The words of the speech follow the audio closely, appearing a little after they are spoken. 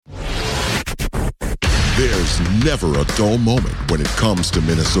There's never a dull moment when it comes to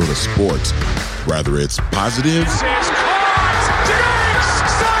Minnesota sports. Whether it's positive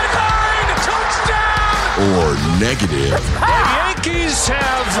or negative. The Yankees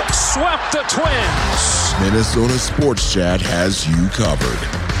have swept the Twins. Minnesota Sports Chat has you covered.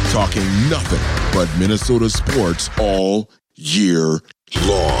 Talking nothing but Minnesota sports all year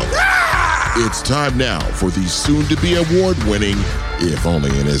long. It's time now for the soon-to-be award-winning, if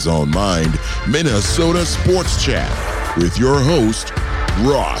only in his own mind, Minnesota Sports Chat with your host,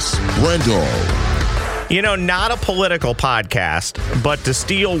 Ross Brendel. You know, not a political podcast, but to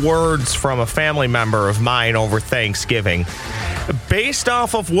steal words from a family member of mine over Thanksgiving. Based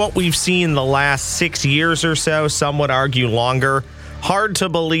off of what we've seen the last 6 years or so, some would argue longer, hard to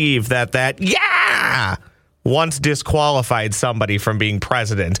believe that once disqualified somebody from being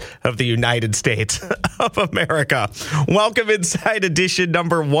president of the United States of America. Welcome inside edition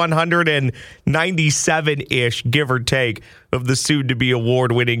number 197-ish, give or take, of the soon-to-be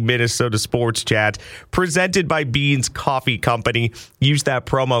award-winning Minnesota Sports Chat, presented by Beans Coffee Company. Use that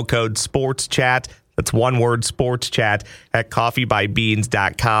promo code SPORTSCHAT. That's one word, Sports Chat, at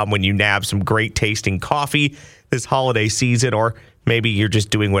coffeebybeans.com when you nab some great-tasting coffee this holiday season, or maybe you're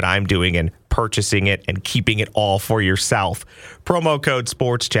just doing what I'm doing and purchasing it and keeping it all for yourself. Promo code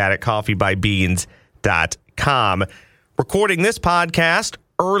SportsChat at coffeebybeans.com. Recording this podcast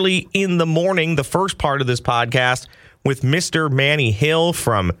early in the morning, the first part of this podcast with Mr. Manny Hill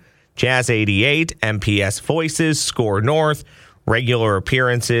from Jazz 88, MPS Voices, Score North, regular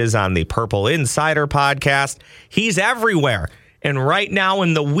appearances on the Purple Insider podcast. He's everywhere. And right now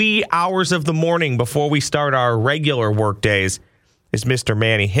in the wee hours of the morning before we start our regular work days is Mr.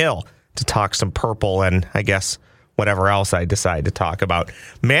 Manny Hill to talk some Purple and I guess whatever else I decide to talk about.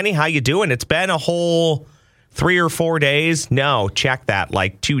 Manny, how you doing? It's been a whole 3 or 4 days. No, check that,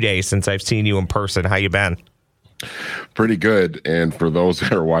 like 2 days since I've seen you in person. How you been? Pretty good. And for those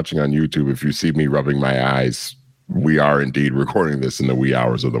that are watching on YouTube, if you see me rubbing my eyes, we are indeed recording this in the wee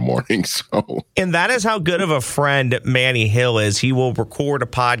hours of the morning. And that is how good of a friend Manny Hill is. He will record a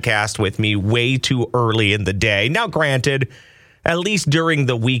podcast with me way too early in the day. Now, granted, at least during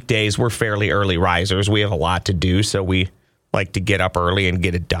the weekdays, we're fairly early risers. We have a lot to do, so we like to get up early and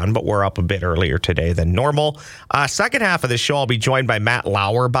get it done, but we're up a bit earlier today than normal. Second half of the show, I'll be joined by Matt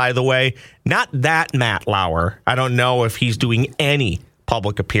Lauer, by the way. Not that Matt Lauer. I don't know if he's doing any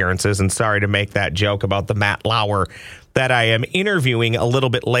public appearances, and sorry to make that joke about the Matt Lauer that I am interviewing a little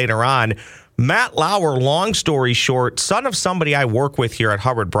bit later on. Matt Lauer, long story short, son of somebody I work with here at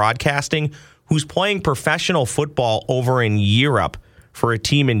Hubbard Broadcasting, who's playing professional football over in Europe for a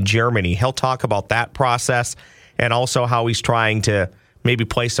team in Germany. He'll talk about that process and also how he's trying to maybe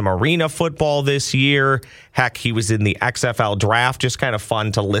play some arena football this year. Heck, he was in the XFL draft. Just kind of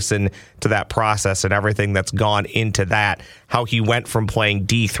fun to listen to that process and everything that's gone into that, how he went from playing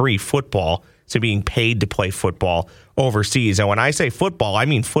D3 football to being paid to play football overseas. And when I say football, I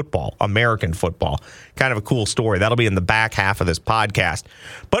mean football, American football. Kind of a cool story. That'll be in the back half of this podcast.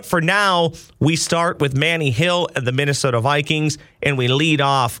 But for now, we start with Manny Hill and the Minnesota Vikings, and we lead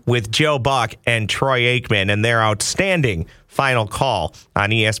off with Joe Buck and Troy Aikman and their outstanding final call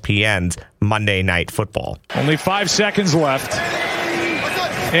on ESPN's Monday Night Football. Only 5 seconds left.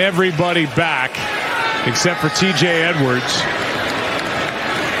 Everybody back except for TJ Edwards.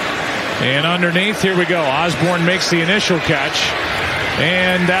 And underneath, here we go. Osborne makes the initial catch,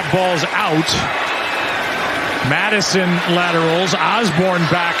 and that ball's out. Madison laterals. Osborne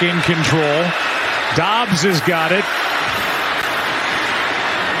back in control. Dobbs has got it.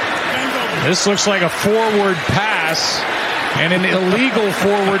 This looks like a forward pass, and an illegal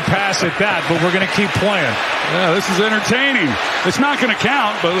forward pass at that, but we're going to keep playing. Yeah, this is entertaining. It's not going to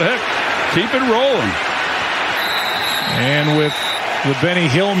count, but heck, keep it rolling. And with the Benny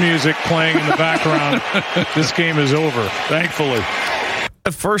Hill music playing in the background, this game is over, thankfully.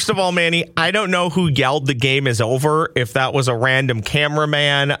 First of all, Manny, I don't know who yelled the game is over. If that was a random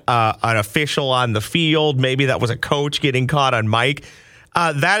cameraman, an official on the field, maybe that was a coach getting caught on mic.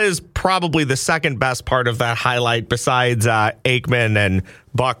 That is probably the second best part of that highlight besides Aikman and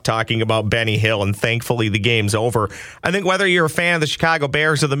Buck talking about Benny Hill, and thankfully the game's over. I think whether you're a fan of the Chicago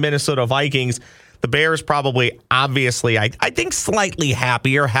Bears or the Minnesota Vikings, the Bears probably, obviously, I think slightly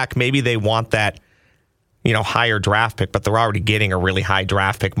happier. Heck, maybe they want that, higher draft pick, but they're already getting a really high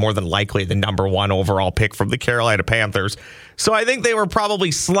draft pick, more than likely the number 1 overall pick from the Carolina Panthers. So I think they were probably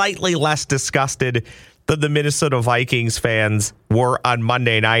slightly less disgusted than the Minnesota Vikings fans were on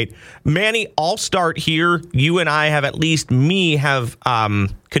Monday night. Manny, I'll start here. You and I have, at least me, have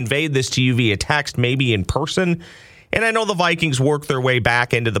conveyed this to you via text, maybe in person. And I know the Vikings worked their way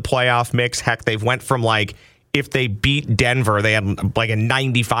back into the playoff mix. Heck, they've went from if they beat Denver, they had a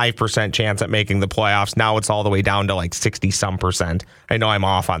 95% chance at making the playoffs. Now it's all the way down to 60-some%. I know I'm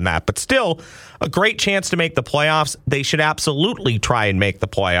off on that, but still a great chance to make the playoffs. They should absolutely try and make the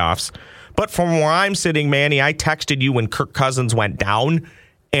playoffs. But from where I'm sitting, Manny, I texted you when Kirk Cousins went down,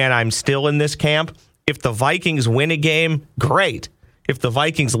 and I'm still in this camp. If the Vikings win a game, great. If the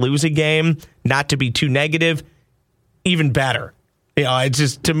Vikings lose a game, not to be too negative, even better. It's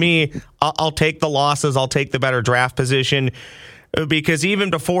just, to me, I'll take the losses. I'll take the better draft position, because even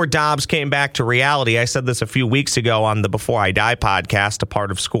before Dobbs came back to reality, I said this a few weeks ago on the Before I Die podcast, a part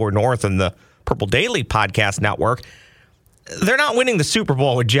of Score North and the Purple Daily podcast network, they're not winning the Super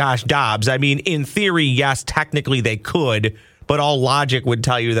Bowl with Josh Dobbs. I mean, in theory, yes, technically they could, but all logic would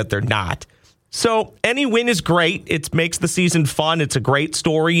tell you that they're not. So any win is great. It makes the season fun. It's a great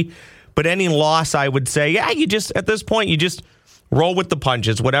story. But any loss, I would say, at this point, you just roll with the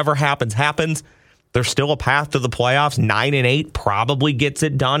punches. Whatever happens, happens. There's still a path to the playoffs. 9-8 probably gets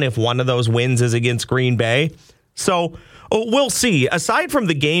it done if one of those wins is against Green Bay. So we'll see. Aside from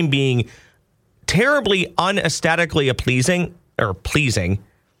the game being terribly unaesthetically pleasing,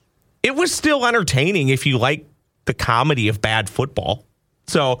 it was still entertaining if you like the comedy of bad football.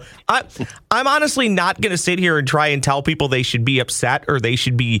 So I'm honestly not going to sit here and try and tell people they should be upset or they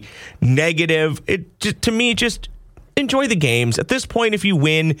should be negative. To me, just enjoy the games. At this point, if you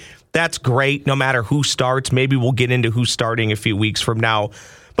win, that's great, no matter who starts. Maybe we'll get into who's starting a few weeks from now.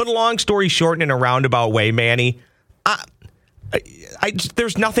 But long story short, in a roundabout way, Manny,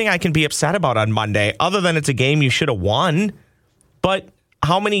 there's nothing I can be upset about on Monday other than it's a game you should have won. But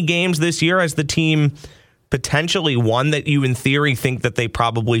how many games this year has the team potentially won that you in theory think that they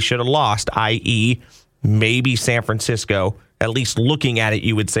probably should have lost, i.e. maybe San Francisco? At least looking at it,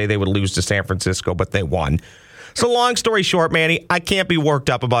 you would say they would lose to San Francisco, but they won. So long story short, Manny, I can't be worked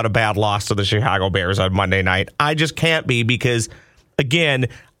up about a bad loss to the Chicago Bears on Monday night. I just can't be, because, again,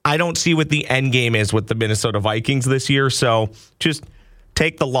 I don't see what the end game is with the Minnesota Vikings this year. So just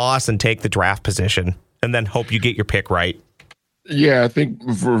take the loss and take the draft position and then hope you get your pick right. Yeah, I think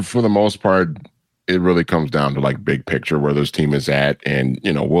for the most part, it really comes down to big picture where this team is at. And,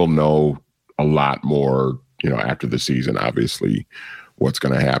 we'll know a lot more, after the season, obviously, what's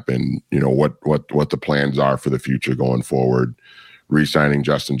going to happen, what the plans are for the future going forward, re-signing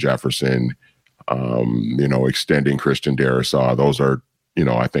Justin Jefferson, extending Christian Darrisaw. Those are,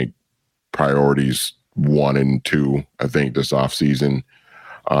 I think priorities 1 and 2, I think, this offseason.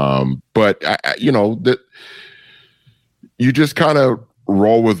 But you just kind of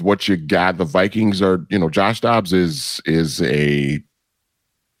roll with what you got. The Vikings are, Josh Dobbs is a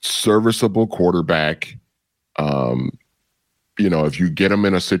serviceable quarterback. If you get him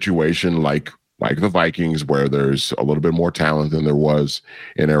in a situation like the Vikings, where there's a little bit more talent than there was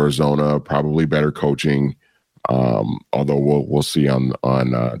in Arizona, probably better coaching. Although we'll see on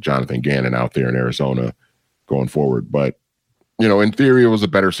Jonathan Gannon out there in Arizona going forward. But, in theory, it was a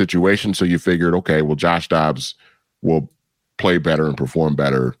better situation. So you figured, okay, well, Josh Dobbs will play better and perform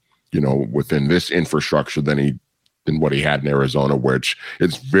better, within this infrastructure than what he had in Arizona, which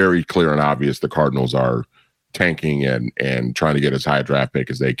it's very clear and obvious the Cardinals are tanking and trying to get as high a draft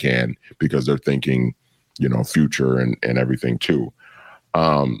pick as they can, because they're thinking, future and everything too.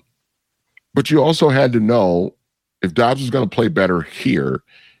 But you also had to know, if Dobbs was going to play better here,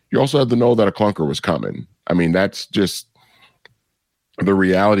 you also had to know that a clunker was coming. I mean, that's just the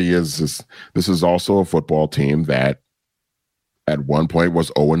reality. Is this is also a football team that at one point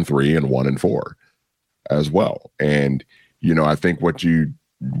was 0-3 and 1-4 as well. And, I think what you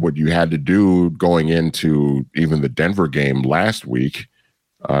had to do going into even the Denver game last week,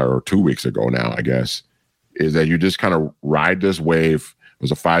 or 2 weeks ago now, I guess, is that you just kind of ride this wave. It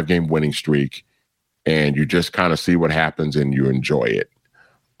was a 5-game winning streak, and you just kind of see what happens and you enjoy it.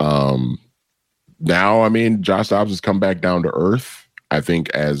 Now, I mean, Josh Dobbs has come back down to earth, I think,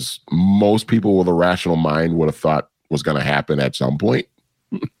 as most people with a rational mind would have thought was going to happen at some point.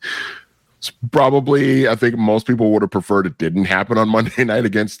 It's probably, I think most people would have preferred it didn't happen on Monday night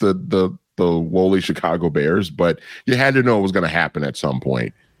against the lowly Chicago Bears, but you had to know it was going to happen at some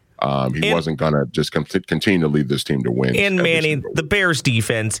point. He wasn't going to just continue to lead this team to win. And Manny, the Bears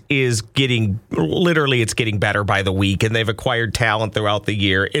defense is getting better by the week, and they've acquired talent throughout the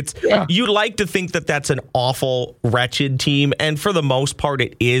year. You'd like to think that that's an awful, wretched team, and for the most part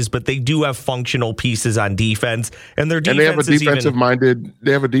it is, but they do have functional pieces on defense, and their defense they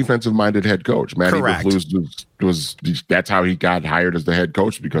have a defensive-minded head coach. Matty LaFleur was that's how he got hired as the head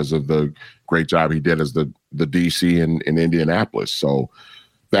coach, because of the great job he did as the DC in Indianapolis. So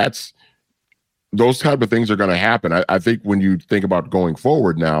those type of things are going to happen. I think when you think about going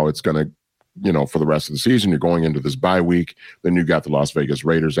forward now, it's going to, for the rest of the season, you're going into this bye week. Then you've got the Las Vegas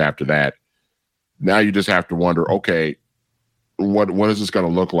Raiders after that. Now you just have to wonder, okay, what is this going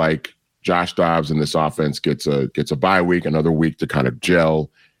to look like? Josh Dobbs and this offense gets a bye week, another week to kind of gel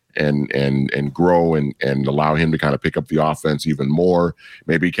and grow and allow him to kind of pick up the offense even more.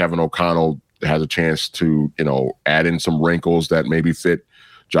 Maybe Kevin O'Connell has a chance to, add in some wrinkles that maybe fit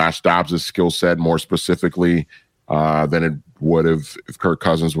Josh Dobbs' skill set more specifically than it would have if Kirk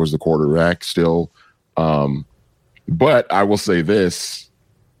Cousins was the quarterback still. But I will say this,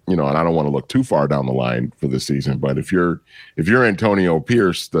 and I don't want to look too far down the line for this season, but if you're Antonio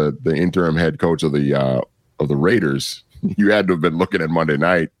Pierce, the interim head coach of the Raiders, you had to have been looking at Monday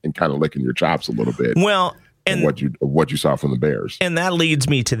night and kind of licking your chops a little bit. Well, and what you saw from the Bears. And that leads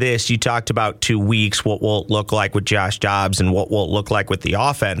me to this. You talked about 2 weeks, what will it look like with Josh Dobbs and what will it look like with the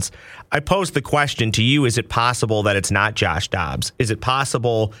offense. I posed the question to you, is it possible that it's not Josh Dobbs? Is it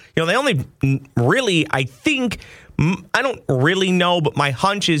possible, they only really, I don't really know, but my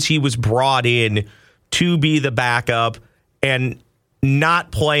hunch is he was brought in to be the backup and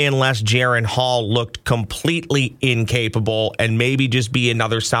not play unless Jaren Hall looked completely incapable and maybe just be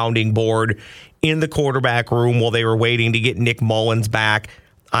another sounding board in the quarterback room while they were waiting to get Nick Mullins back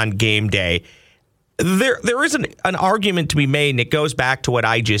on game day. There is an argument to be made, and it goes back to what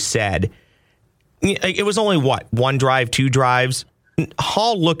I just said. It was only, 1 drive, 2 drives?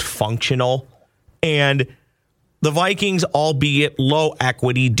 Hall looked functional, and the Vikings, albeit low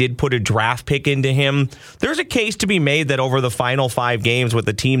equity, did put a draft pick into him. There's a case to be made that over the final 5 games with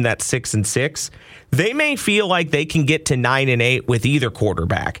a team that's 6-6, they may feel like they can get to 9-8 with either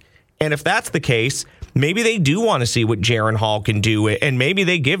quarterback. And if that's the case, maybe they do want to see what Jaren Hall can do, and maybe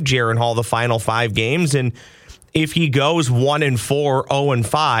they give Jaren Hall the final 5 games. And if he goes 1-4,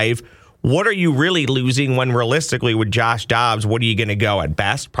 0-5, what are you really losing when realistically with Josh Dobbs, what are you going to go at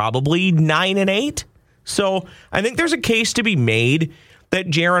best? Probably 9-8. So I think there's a case to be made that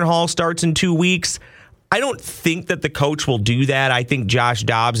Jaren Hall starts in 2 weeks. I don't think that the coach will do that. I think Josh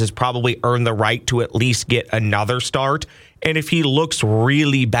Dobbs has probably earned the right to at least get another start. And if he looks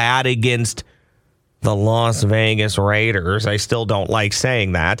really bad against the Las Vegas Raiders, I still don't like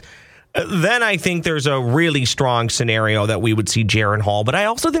saying that, then I think there's a really strong scenario that we would see Jaren Hall. But I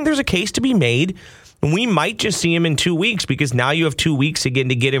also think there's a case to be made. We might just see him in 2 weeks because now you have 2 weeks again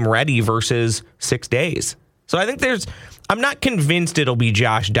to get him ready versus 6 days. So I think I'm not convinced it'll be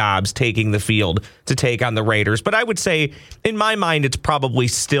Josh Dobbs taking the field to take on the Raiders. But I would say, in my mind, it's probably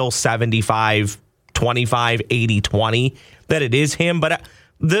still 75-25, 80-20 that it is him. But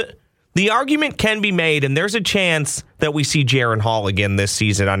the argument can be made, and there's a chance that we see Jaren Hall again this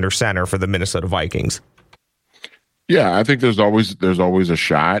season under center for the Minnesota Vikings. Yeah, I think there's always a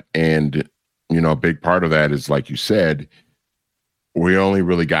shot, and a big part of that is, like you said, we only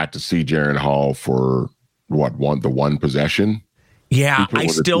really got to see Jaren Hall for the one possession. Yeah,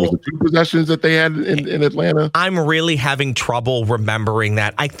 was it 2 possessions that they had in Atlanta? I'm really having trouble remembering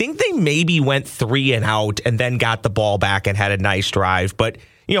that. I think they maybe went 3 and out and then got the ball back and had a nice drive. But,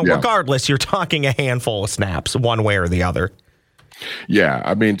 regardless, you're talking a handful of snaps one way or the other. Yeah,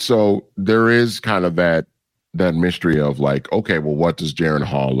 I mean, so there is kind of that mystery of like, okay, well, what does Jaren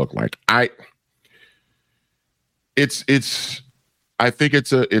Hall look like? I think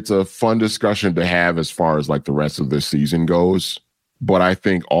it's a fun discussion to have as far as like the rest of this season goes. But I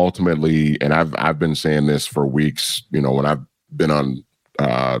think ultimately, and I've been saying this for weeks, when I've been on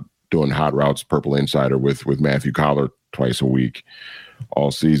doing Hot Routes Purple Insider with Matthew Collar twice a week all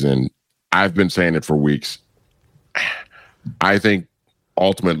season, I've been saying it for weeks. I think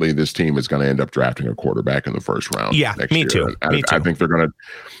ultimately this team is going to end up drafting a quarterback in the first round. Yeah, next me year. too. I think they're going to,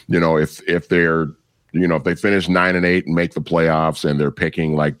 if they're, if they finish 9-8 and make the playoffs and they're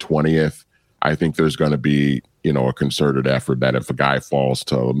picking like 20th, I think there's going to be, a concerted effort that if a guy falls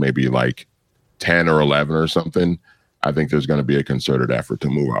to maybe like 10 or 11 or something, I think there's going to be a concerted effort to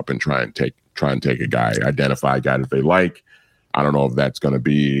move up and try and take a guy, identify a guy that they like. I don't know if that's going to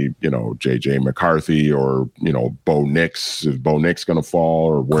be, JJ McCarthy or, Bo Nix. Is Bo Nix going to fall,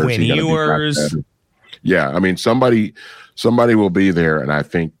 or where's Quinn he going Ewers? to be? Yeah, I mean, somebody will be there, and I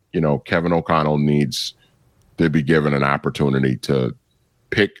think Kevin O'Connell needs to be given an opportunity to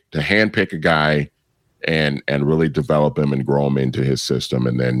handpick a guy and really develop him and grow him into his system,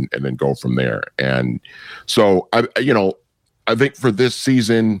 and then go from there. And so I think for this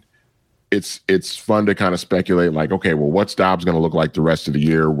season, it's fun to kind of speculate like, okay, well, what's Dobbs going to look like the rest of the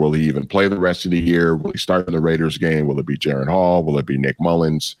year? Will he even play the rest of the year? Will he start in the Raiders game? Will it be Jaren Hall? Will it be Nick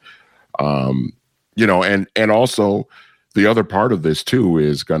Mullins? And also the other part of this too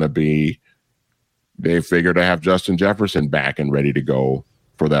is going to be, they figure to have Justin Jefferson back and ready to go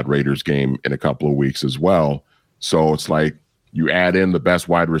for that Raiders game in a couple of weeks as well. So it's like you add in the best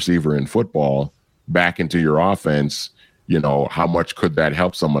wide receiver in football back into your offense. How much could that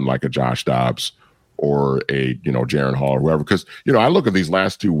help someone like a Josh Dobbs or a, Jaren Hall or whoever? Because, I look at these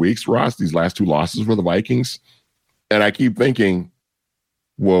last 2 weeks, Ross, these last 2 losses for the Vikings, and I keep thinking,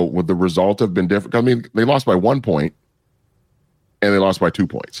 well, would the result have been different? I mean, they lost by 1 point and they lost by 2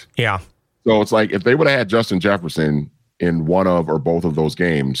 points. Yeah. So it's like if they would have had Justin Jefferson in one of or both of those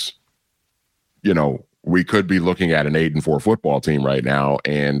games, we could be looking at an 8-4 football team right now.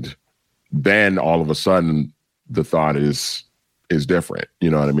 And then all of a sudden the thought is different.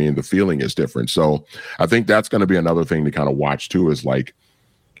 You know what I mean? The feeling is different. So I think that's going to be another thing to kind of watch too, is like,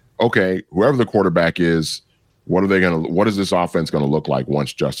 okay, whoever the quarterback is, what is this offense going to look like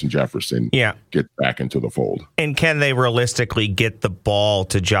once Justin Jefferson gets back into the fold? And can they realistically get the ball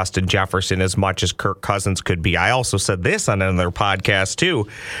to Justin Jefferson as much as Kirk Cousins could be? I also said this on another podcast too.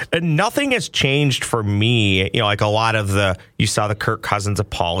 Nothing has changed for me. Like a lot of you saw the Kirk Cousins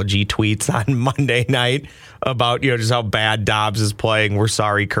apology tweets on Monday night about, just how bad Dobbs is playing. We're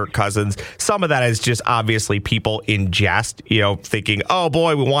sorry, Kirk Cousins. Some of that is just obviously people in jest, thinking, oh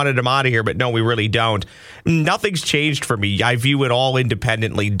boy, we wanted him out of here, but no, we really don't. Nothing's changed for me. I view it all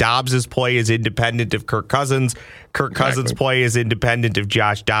independently. Dobbs' play is independent of Kirk Cousins. Kirk Cousins' play is independent of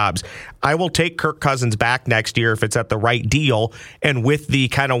Josh Dobbs. I will take Kirk Cousins back next year if it's at the right deal and with the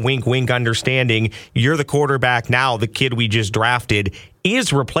kind of wink-wink understanding, you're the quarterback now, the kid we just drafted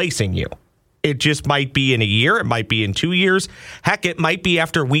is replacing you. It just might be in a year. It might be in 2 years. Heck, it might be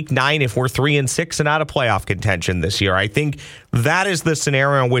after week 9 if we're 3-6 and out of playoff contention this year. I think that is the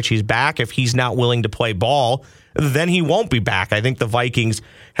scenario in which he's back. If he's not willing to play ball, then he won't be back. I think the Vikings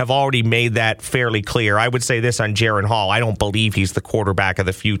have already made that fairly clear. I would say this on Jaren Hall. I don't believe he's the quarterback of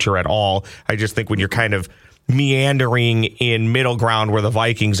the future at all. I just think when you're kind of meandering in middle ground where the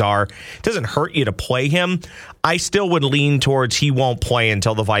Vikings are, it doesn't hurt you to play him. I still would lean towards he won't play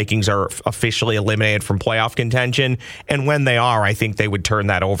until the Vikings are officially eliminated from playoff contention. And when they are, I think they would turn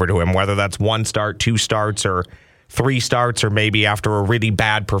that over to him, whether that's 1 start, 2 starts, or 3 starts, or maybe after a really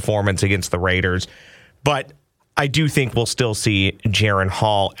bad performance against the Raiders. But I do think we'll still see Jaren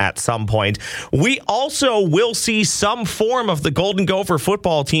Hall at some point. We also will see some form of the Golden Gopher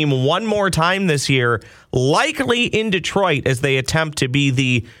football team one more time this year, likely in Detroit, as they attempt to be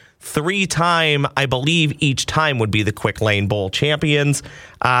the 3-time, I believe each time would be the Quick Lane Bowl champions.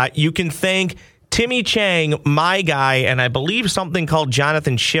 You can thank Timmy Chang, my guy, and I believe something called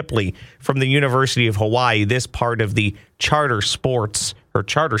Jonathan Shipley from the University of Hawaii, this part of the Charter Sports or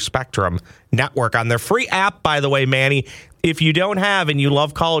Charter Spectrum network on their free app, by the way, Manny. If you don't have and you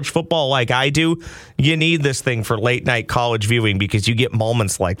love college football like I do, you need this thing for late night college viewing because you get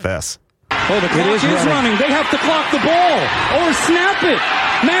moments like this. Oh, the clock is running. They have to clock the ball or snap it.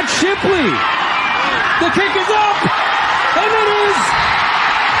 Matt Shipley. The kick is up. And it is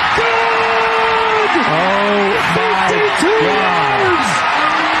good. Oh, my 52 yards.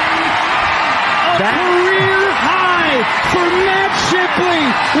 A career high for Matt Shipley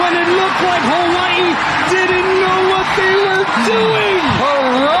when it looked like Hawaii didn't know what they were doing.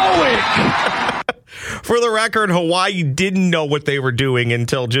 Heroic. For the record, Hawaii didn't know what they were doing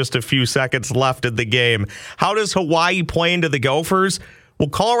until just a few seconds left in the game. How does Hawaii play into the Gophers? Well,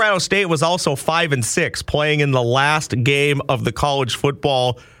 Colorado State was also 5-6, playing in the last game of the college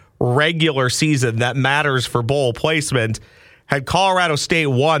football regular season that matters for bowl placement. Had Colorado State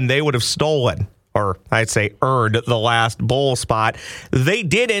won, they would have stolen, or I'd say earned, the last bowl spot. They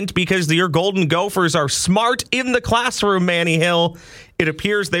didn't because your Golden Gophers are smart in the classroom, Manny Hill. It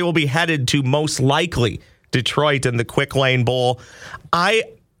appears they will be headed to most likely Detroit in the Quick Lane Bowl.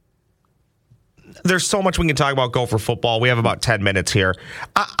 There's so much we can talk about Gopher football. We have about 10 minutes here.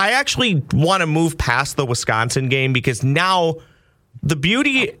 I actually want to move past the Wisconsin game because now the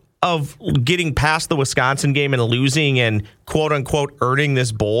beauty of getting past the Wisconsin game and losing and quote unquote earning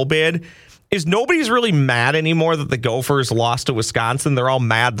this bowl bid is nobody's really mad anymore that the Gophers lost to Wisconsin. They're all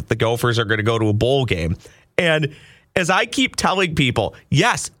mad that the Gophers are going to go to a bowl game. And as I keep telling people,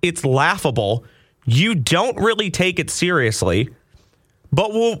 yes, it's laughable. You don't really take it seriously.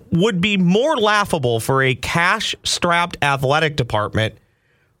 But would be more laughable for a cash-strapped athletic department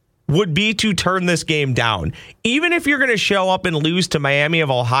would be to turn this game down. Even if you're going to show up and lose to Miami of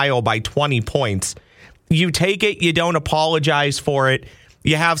Ohio by 20 points, you take it, you don't apologize for it,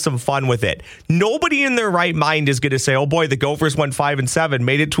 you have some fun with it. Nobody in their right mind is going to say, oh boy, the Gophers went 5-7,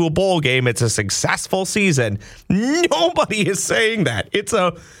 made it to a bowl game, it's a successful season. Nobody is saying that. It's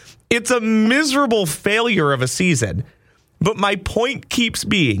a miserable failure of a season. But my point keeps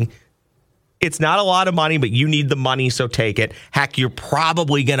being, It's not a lot of money, but you need the money, so take it. Heck, you're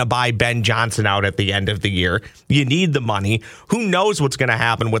probably going to buy Ben Johnson out at the end of the year. You need the money. Who knows what's going to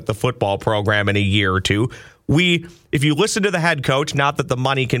happen with the football program in a year or two? If you listen to the head coach, not that the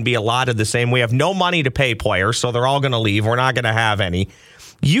money can be allotted the same, we have no money to pay players, so they're all going to leave. We're not going to have any.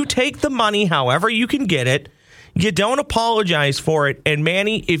 You take the money however you can get it. You don't apologize for it. And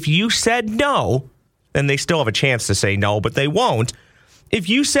Manny, if you said no, and they still have a chance to say no, but they won't. If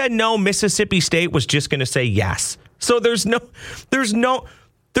you said no, Mississippi State was just going to say yes. So there's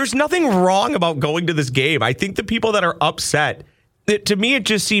nothing wrong about going to this game. I think the people that are upset, to me, it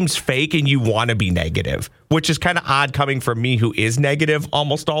just seems fake and you want to be negative, which is kind of odd coming from me who is negative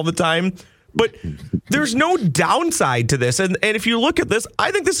almost all the time. But there's no downside to this. And if you look at this,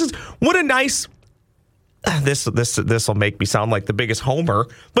 I think this is what a nice... This will make me sound like the biggest homer,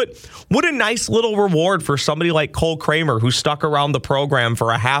 but what a nice little reward for somebody like Cole Kramer, who stuck around the program for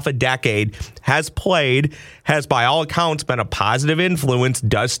a half a decade, has played, has by all accounts been a positive influence,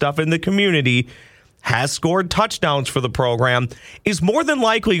 does stuff in the community, has scored touchdowns for the program, is more than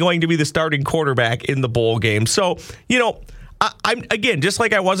likely going to be the starting quarterback in the bowl game. So, I'm again, just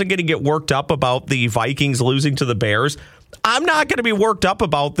like I wasn't going to get worked up about the Vikings losing to the Bears, I'm not going to be worked up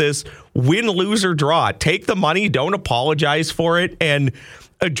about this win, lose, or draw. Take the money, don't apologize for it, and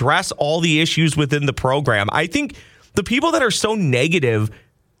address all the issues within the program. I think the people that are so negative,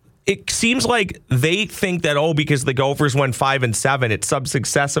 it seems like they think that, because the Gophers went 5-7, it's some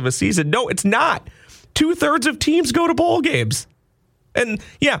success of a season. No, it's not. 2/3 of teams go to bowl games. And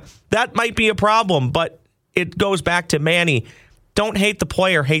yeah, that might be a problem, but it goes back to Manny. Don't hate the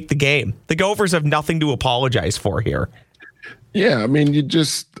player, hate the game. The Gophers have nothing to apologize for here. Yeah, I mean,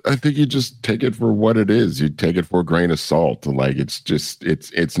 I think you just take it for what it is. You take it for a grain of salt. Like,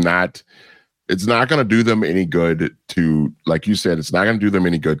 it's not going to do them any good to, like you said, it's not going to do them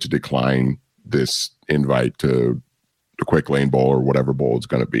any good to decline this invite to the Quick Lane Bowl or whatever bowl it's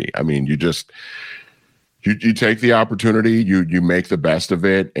going to be. I mean, you take the opportunity, you make the best of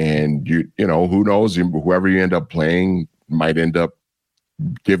it, and who knows, whoever you end up playing might end up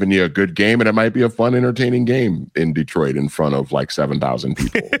giving you a good game, and it might be a fun, entertaining game in Detroit in front of like 7,000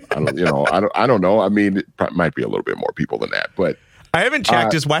 people. I don't know. I mean, it might be a little bit more people than that, but I haven't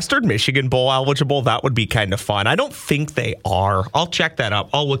checked. Is Western Michigan Bowl eligible? That would be kind of fun. I don't think they are. I'll check that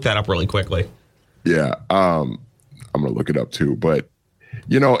up. I'll look that up really quickly. Yeah, I'm gonna look it up too. But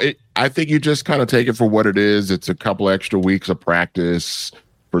I think you just kind of take it for what it is. It's a couple extra weeks of practice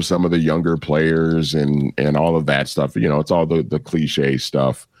for some of the younger players and all of that stuff. It's all the cliche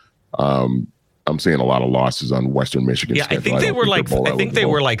stuff. I'm seeing a lot of losses on Western Michigan. Yeah, schedule. I think they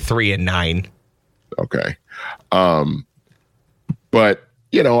were like 3-9. Okay. But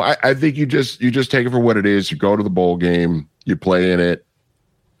I think you just take it for what it is. You go to the bowl game, you play in it.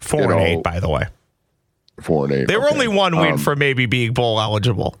 4-8, by the way. 4-8. They were only 1 win from maybe being bowl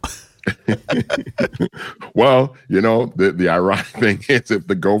eligible. Well, the ironic thing is if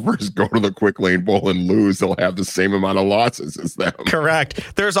the Gophers go to the Quick Lane Bowl and lose, they'll have the same amount of losses as them.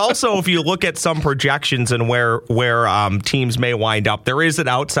 Correct. There's also, if you look at some projections and where teams may wind up, there is an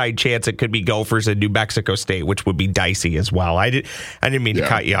outside chance it could be Gophers and New Mexico State, which would be dicey as well. I didn't mean to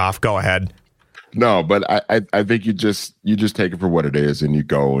cut you off. Go ahead. No, but I think you just take it for what it is, and you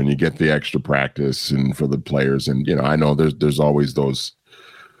go and you get the extra practice and for the players. And I know there's always those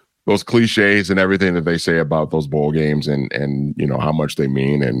cliches and everything that they say about those bowl games and how much they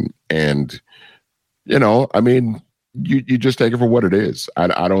mean and I mean, you just take it for what it is.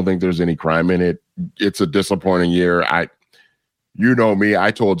 I don't think there's any crime in it. It's a disappointing year. Me,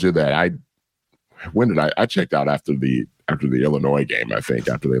 I told you that I checked out after the Illinois game. I think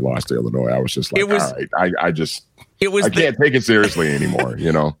after they lost to Illinois, I was just like, all right, I can't take it seriously anymore.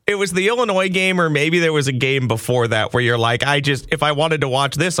 It was the Illinois game, or maybe there was a game before that where you're like, if I wanted to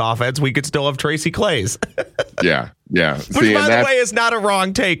watch this offense, we could still have Tracy Claeys. Yeah. Which, by the way, is not a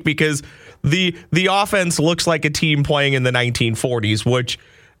wrong take, because the offense looks like a team playing in the 1940s, which,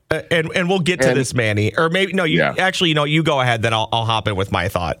 and we'll get to this, Manny, or maybe no, you go ahead, then I'll hop in with my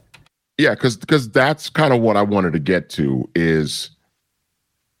thought. Yeah, because that's kind of what I wanted to get to is,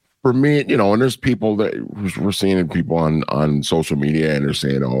 for me, and there's people that we're seeing people on social media, and they're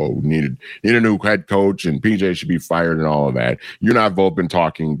saying, need a new head coach and PJ should be fired and all of that. You and I have both been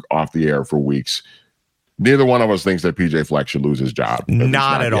talking off the air for weeks. Neither one of us thinks that PJ Fleck should lose his job.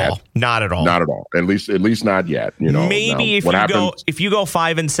 Not at all. At least not yet. Maybe if you go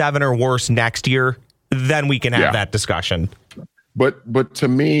 5-7 or worse next year, then we can have that discussion. But to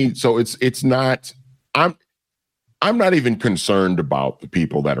me, so it's not. I'm not even concerned about the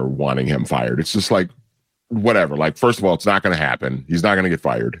people that are wanting him fired. It's just like, whatever. Like, first of all, it's not going to happen. He's not going to get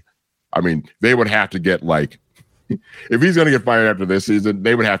fired. I mean, they would have to get like, if he's going to get fired after this season,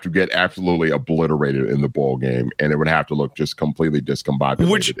 they would have to get absolutely obliterated in the bowl game, and it would have to look just completely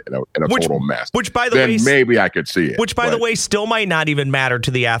discombobulated in a total mess. Which, by the way, maybe I could see it. Which, by the way, still might not even matter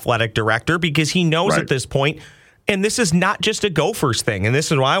to the athletic director because he knows at this point, and this is not just a Gophers thing, and this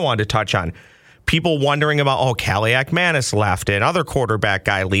is what I wanted to touch on. People wondering about, Kaliak Manis left and other quarterback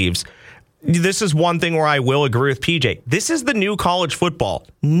guy leaves. This is one thing where I will agree with PJ. This is the new college football.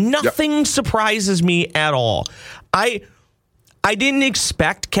 Nothing surprises me at all. I didn't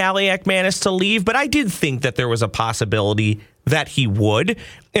expect Kaliak Manis to leave, but I did think that there was a possibility that he would.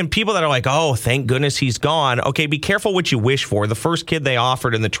 And people that are like, oh, thank goodness he's gone. Okay, be careful what you wish for. The first kid they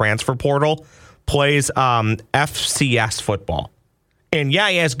offered in the transfer portal plays FCS football. And yeah,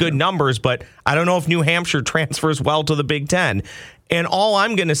 he has good numbers, but I don't know if New Hampshire transfers well to the Big Ten. And all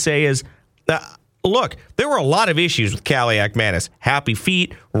I'm going to say is, look, there were a lot of issues with Kaliak Manis. Happy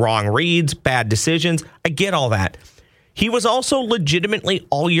feet, wrong reads, bad decisions. I get all that. He was also legitimately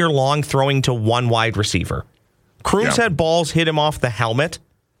all year long throwing to one wide receiver. Crooms had balls hit him off the helmet.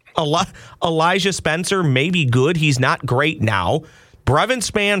 Elijah Spencer may be good. He's not great now. Brevin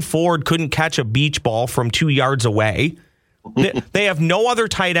Spann-Ford couldn't catch a beach ball from 2 yards away. They have no other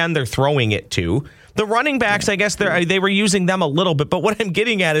tight end they're throwing it to. The running backs, I guess they were using them a little bit, but what I'm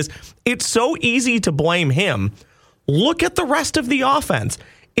getting at is it's so easy to blame him. Look at the rest of the offense.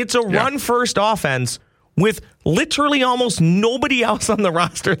 It's a run-first offense with literally almost nobody else on the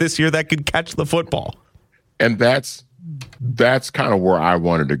roster this year that could catch the football. And that's kind of where I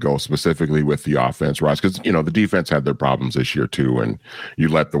wanted to go specifically with the offense, Ross, because, the defense had their problems this year too, and you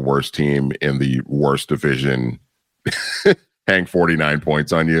let the worst team in the worst division hang 49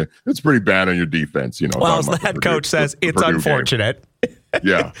 points on you. It's pretty bad on your defense, Well, as the head coach says, it's unfortunate.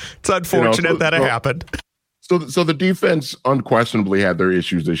 Yeah. It's unfortunate that it happened. So the defense unquestionably had their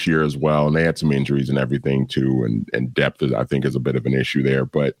issues this year as well, and they had some injuries and everything too, and depth, I think, is a bit of an issue there.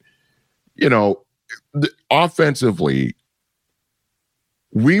 But, offensively,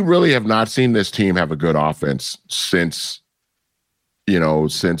 we really have not seen this team have a good offense since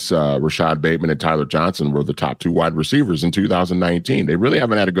Rashad Bateman and Tyler Johnson were the top two wide receivers in 2019. They really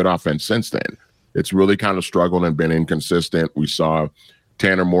haven't had a good offense since then. It's really kind of struggled and been inconsistent. We saw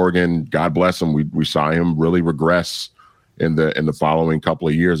Tanner Morgan, God bless him, we saw him really regress in the following couple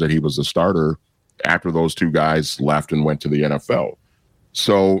of years that he was a starter after those two guys left and went to the NFL.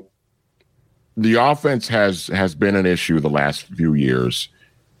 So the offense has been an issue the last few years.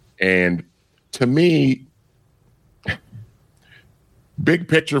 And to me, big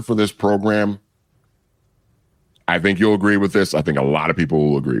picture for this program, I think you'll agree with this. I think a lot of people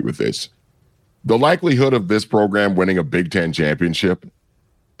will agree with this. The likelihood of this program winning a Big Ten championship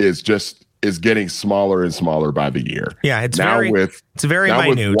is getting smaller and smaller by the year. Yeah, it's very minute.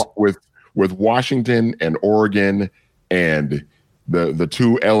 With Washington and Oregon and the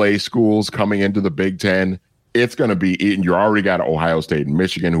two LA schools coming into the Big Ten, it's going to be eaten. You already got Ohio State and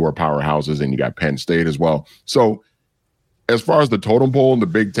Michigan, who are powerhouses, and you got Penn State as well. So as far as the totem pole in the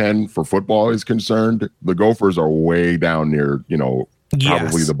Big Ten for football is concerned, the Gophers are way down near,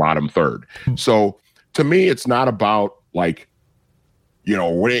 probably the bottom third. So to me, it's not about winning,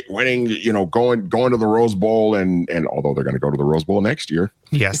 going to the Rose Bowl, and although they're going to go to the Rose Bowl next year.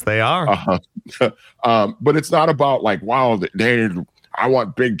 Yes, they are. But it's not about I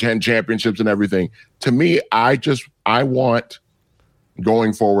want Big Ten championships and everything. To me, I want,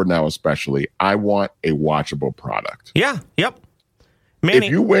 going forward now especially, I want a watchable product. Yeah, yep. Manny.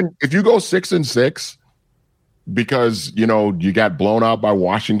 If you go 6-6 because, you got blown out by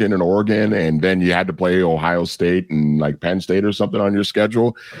Washington and Oregon, and then you had to play Ohio State and Penn State or something on your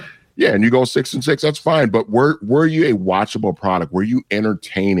schedule, yeah, and you go 6-6, that's fine. But were you a watchable product? Were you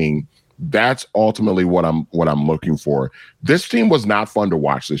entertaining? That's ultimately what I'm looking for. This team was not fun to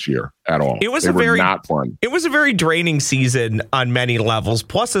watch this year at all. They were not fun. It was a very draining season on many levels.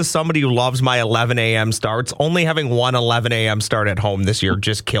 Plus, as somebody who loves my 11 a.m. starts, only having one 11 a.m. start at home this year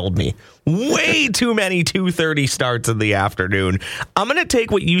just killed me. Way too many 2:30 starts in the afternoon. I'm going to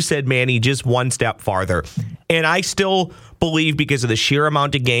take what you said, Manny, just one step farther. And I still believe, because of the sheer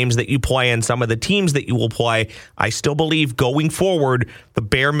amount of games that you play and some of the teams that you will play, I still believe going forward, the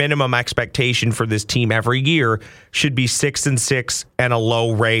bare minimum expectation for this team every year should be 6-6 and a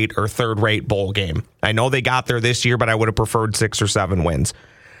low rate or third rate bowl game. I know they got there this year, but I would have preferred 6 or 7 wins.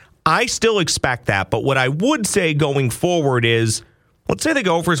 I still expect that. But what I would say going forward is, let's say the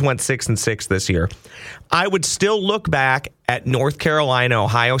Gophers went 6-6 this year. I would still look back at North Carolina,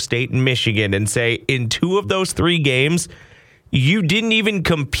 Ohio State, and Michigan and say, in 2 of those 3 games, you didn't even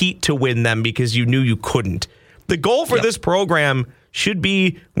compete to win them because you knew you couldn't. The goal for this program should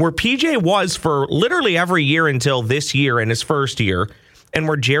be where PJ was for literally every year until this year in his first year, and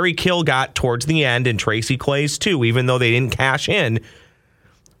where Jerry Kill got towards the end, and Tracy Claeys too, even though they didn't cash in.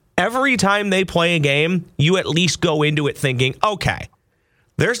 Every time they play a game, you at least go into it thinking, okay,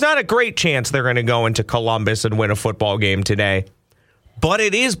 there's not a great chance they're going to go into Columbus and win a football game today, but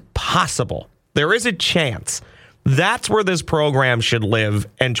it is possible. There is a chance. That's where this program should live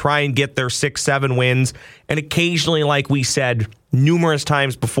and try and get their 6-7 wins. And occasionally, like we said numerous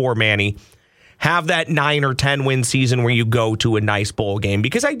times before, Manny, have that 9 or 10 win season where you go to a nice bowl game.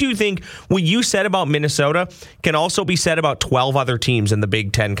 Because I do think what you said about Minnesota can also be said about 12 other teams in the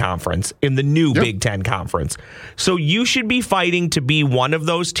Big Ten Conference, in the new Big Ten Conference. So you should be fighting to be one of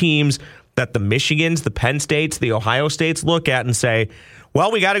those teams that the Michigans, the Penn States, the Ohio States look at and say,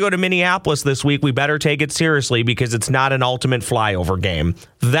 well, we got to go to Minneapolis this week. We better take it seriously because it's not an ultimate flyover game.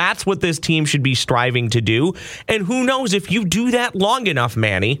 That's what this team should be striving to do. And who knows, if you do that long enough,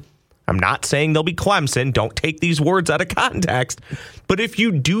 Manny, I'm not saying they'll be Clemson. Don't take these words out of context. But if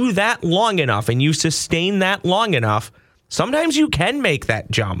you do that long enough and you sustain that long enough, sometimes you can make that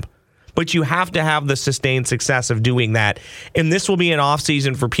jump. But you have to have the sustained success of doing that. And this will be an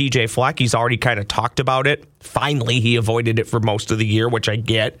offseason for PJ Fleck. He's already kind of talked about it. Finally, he avoided it for most of the year, which I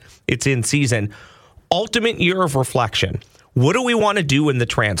get. It's in season. Ultimate year of reflection. What do we want to do in the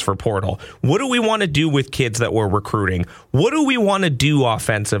transfer portal? What do we want to do with kids that we're recruiting? What do we want to do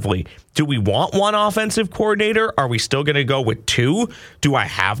offensively? Do we want one offensive coordinator? Are we still going to go with two? Do I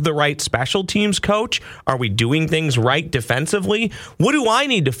have the right special teams coach? Are we doing things right defensively? What do I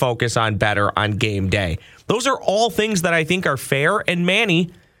need to focus on better on game day? Those are all things that I think are fair. And Manny,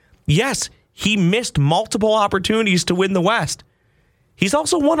 yes, he missed multiple opportunities to win the West. He's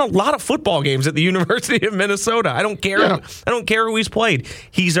also won a lot of football games at the University of Minnesota. I don't care. Yeah. I don't care who he's played.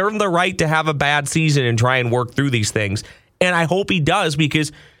 He's earned the right to have a bad season and try and work through these things. And I hope he does,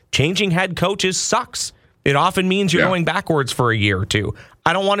 because changing head coaches sucks. It often means you're going backwards for a year or two.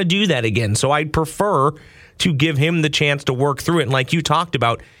 I don't want to do that again. So I'd prefer to give him the chance to work through it. And like you talked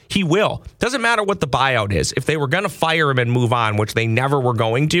about, he will. Doesn't matter what the buyout is. If they were going to fire him and move on, which they never were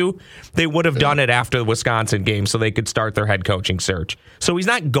going to, they would have done it after the Wisconsin game so they could start their head coaching search. So he's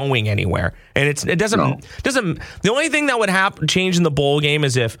not going anywhere. And it doesn't. The only thing that would change in the bowl game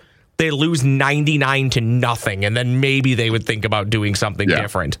is if they lose 99-0, and then maybe they would think about doing something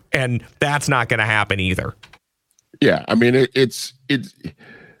different. And that's not going to happen either. Yeah, I mean, it's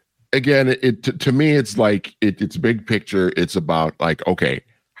again, to me, it's like it's big picture. It's about like, okay,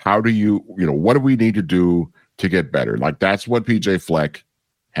 how do what do we need to do to get better? Like, that's what PJ Fleck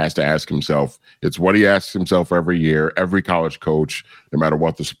has to ask himself. It's what he asks himself every year, every college coach, no matter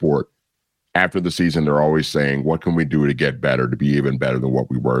what the sport. After the season, they're always saying, what can we do to get better, to be even better than what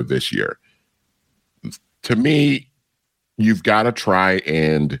we were this year? To me, you've got to try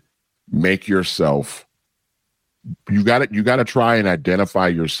and make yourself, you got to try and identify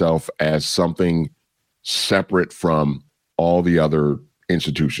yourself as something separate from all the other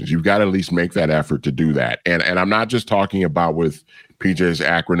institutions. You've got to at least make that effort to do that. And I'm not just talking about with PJ's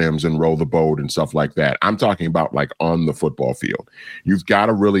acronyms and roll the boat and stuff like that. I'm talking about like on the football field. You've got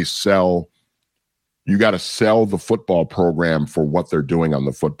to really sell the football program for what they're doing on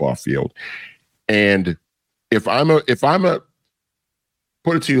the football field. And if I'm a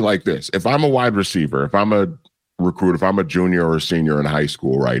put it to you like this, if I'm a wide receiver, if I'm a recruit, if I'm a junior or a senior in high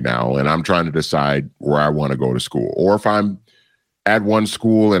school right now, and I'm trying to decide where I want to go to school, or if I'm at one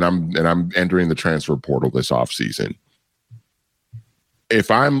school and I'm entering the transfer portal this offseason, if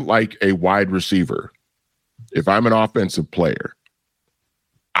I'm like a wide receiver, if I'm an offensive player,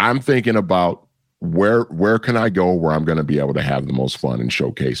 I'm thinking about where can I go where I'm going to be able to have the most fun and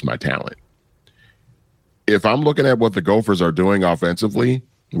showcase my talent. If I'm looking at what the Gophers are doing offensively,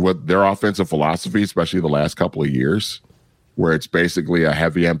 what their offensive philosophy, especially the last couple of years, where it's basically a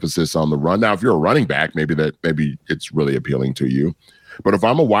heavy emphasis on the run. Now, if you're a running back, maybe it's really appealing to you. But if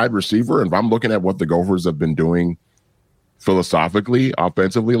I'm a wide receiver and if I'm looking at what the Gophers have been doing philosophically,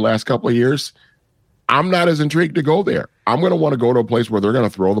 offensively the last couple of years, I'm not as intrigued to go there. I'm going to want to go to a place where they're going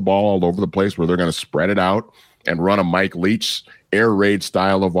to throw the ball all over the place, where they're going to spread it out and run a Mike Leach air raid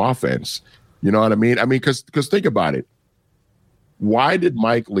style of offense. You know what I mean? I mean, because think about it. Why did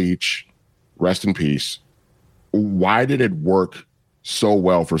Mike Leach, rest in peace, why did it work so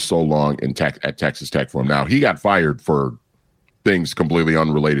well for so long at Texas Tech for him? Now, he got fired for things completely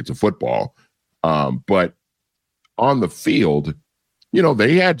unrelated to football. But on the field,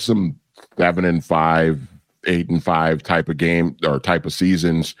 they had some 7-5, 8-5 type of game or type of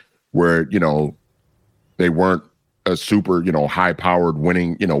seasons where, they weren't a super, high-powered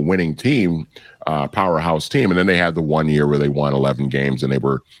winning team. powerhouse team. And then they had the 1 year where they won 11 games and they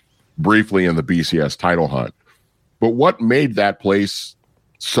were briefly in the BCS title hunt. But what made that place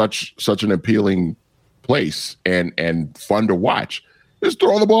such an appealing place and fun to watch is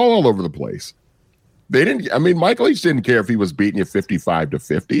throwing the ball all over the place. They didn't. I mean, Michael Leach didn't care if he was beating you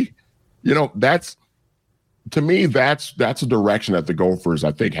 55-50. You know, that's a direction that the Gophers,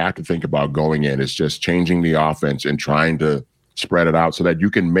 I think, have to think about going in. Is just changing the offense and trying to spread it out so that you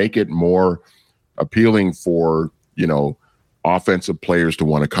can make it more appealing for, you know, offensive players to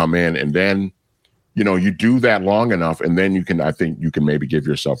want to come in. And then, you know, you do that long enough, and then I think you can maybe give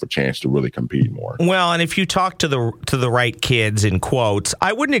yourself a chance to really compete more. Well, and if you talk to the right kids, in quotes,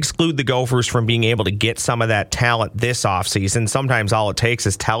 I wouldn't exclude the Gophers from being able to get some of that talent this offseason. Sometimes all it takes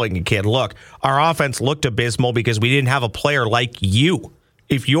is telling a kid, look, our offense looked abysmal because we didn't have a player like you.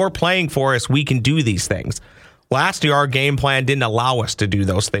 If you're playing for us, we can do these things. Last year, our game plan didn't allow us to do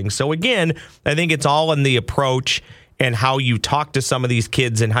those things. So again, I think it's all in the approach and how you talk to some of these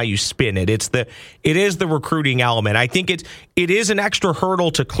kids and how you spin it. It is the recruiting element. I think it is an extra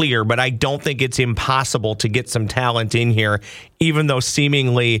hurdle to clear, but I don't think it's impossible to get some talent in here, even though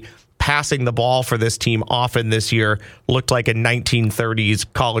seemingly passing the ball for this team often this year looked like a 1930s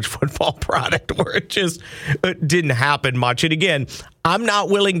college football product where it didn't happen much. And again, I'm not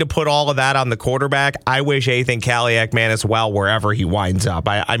willing to put all of that on the quarterback. I wish Ethan Kaliak, man, as well, wherever he winds up.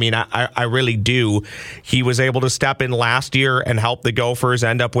 I mean, I really do. He was able to step in last year and help the Gophers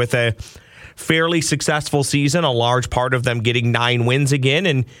end up with a fairly successful season, a large part of them getting 9 wins again.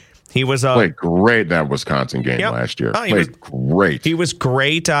 And he was played great that Wisconsin game last year. Great. He was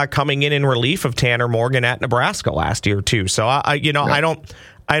great coming in relief of Tanner Morgan at Nebraska last year too. So I don't.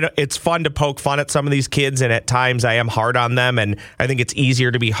 It's fun to poke fun at some of these kids, and at times I am hard on them, and I think it's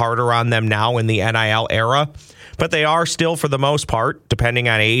easier to be harder on them now in the NIL era. But they are still, for the most part, depending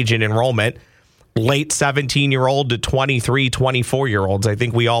on age and enrollment, late 17-year-old to 23, 24-year-olds. I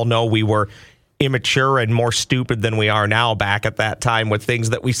think we all know we were immature and more stupid than we are now back at that time with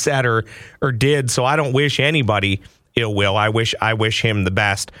things that we said or did. So I don't wish anybody ill will. I wish him the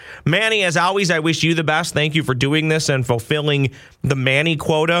best. Manny, as always, I wish you the best. Thank you for doing this and fulfilling the Manny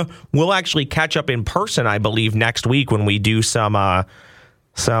quota. We'll actually catch up in person, I believe, next week when we do some off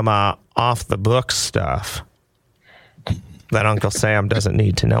the book stuff that Uncle Sam doesn't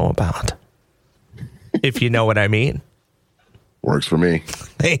need to know about. If you know what I mean. Works for me.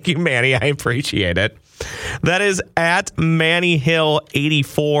 Thank you, Manny. I appreciate it. That is at Manny Hill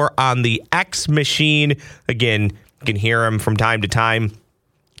 84 on the X machine. Again, you can hear him from time to time.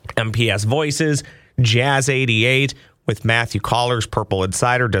 MPS Voices, Jazz 88 with Matthew Collar's Purple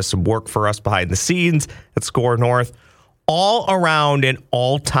Insider does some work for us behind the scenes at Score North. All around an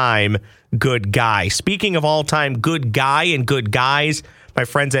all-time good guy. Speaking of all-time good guy and good guys, my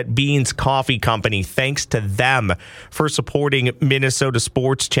friends at Beans Coffee Company, thanks to them for supporting Minnesota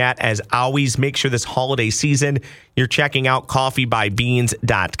Sports Chat. As always, make sure this holiday season you're checking out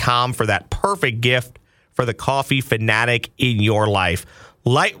coffeebybeans.com for that perfect gift for the coffee fanatic in your life.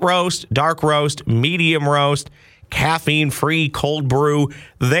 Light roast, dark roast, medium roast, caffeine-free, cold brew.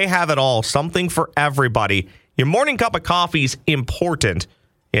 They have it all. Something for everybody. Your morning cup of coffee is important.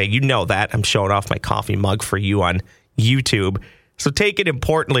 Yeah, you know that. I'm showing off my coffee mug for you on YouTube. So take it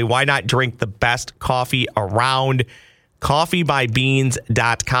importantly. Why not drink the best coffee around?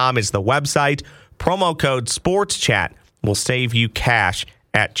 Coffeebybeans.com is the website. Promo code SportsChat will save you cash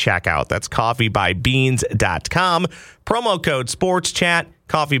at checkout. That's coffeebybeans.com. Promo code SportsChat,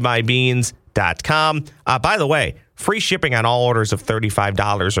 coffeebybeans.com. By the way, free shipping on all orders of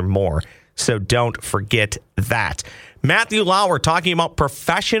 $35 or more. So don't forget that. Matthew Lauer talking about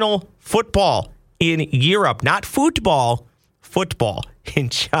professional football in Europe, not football in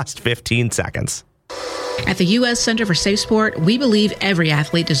just 15 seconds. At the U.S. Center for Safe Sport, we believe every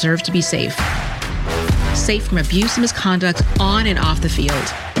athlete deserves to be safe. Safe from abuse and misconduct on and off the field.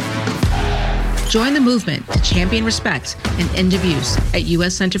 Join the movement to champion respect and end abuse at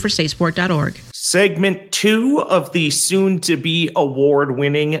uscenterforsafesport.org. Segment 2 of the soon-to-be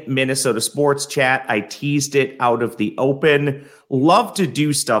award-winning Minnesota Sports Chat. I teased it out of the open. Love to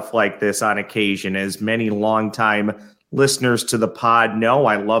do stuff like this on occasion, as many longtime listeners to the pod know.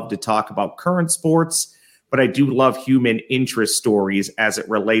 I love to talk about current sports, but I do love human interest stories as it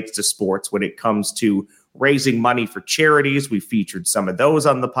relates to sports when it comes to raising money for charities. We featured some of those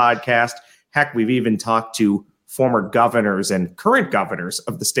on the podcast. Heck, we've even talked to former governors and current governors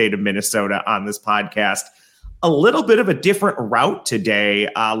of the state of Minnesota on this podcast. A little bit of a different route today.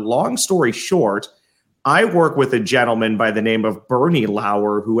 Long story short, I work with a gentleman by the name of Bernie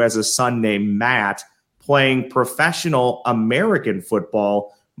Lauer, who has a son named Matt, playing professional American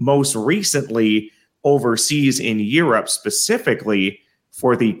football, most recently overseas in Europe, specifically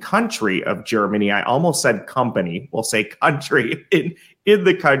for the country of Germany. I almost said company. We'll say country in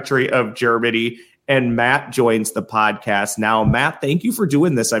the country of Germany. And Matt joins the podcast now. Matt, thank you for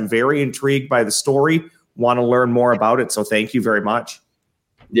doing this. I'm very intrigued by the story. Want to learn more about it. So thank you very much.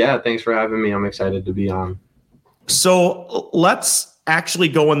 Yeah, thanks for having me. I'm excited to be on. So let's actually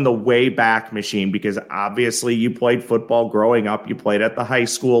go in the way back machine, because obviously you played football growing up. You played at the high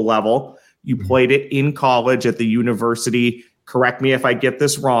school level. You played it in college at the university. Correct me if I get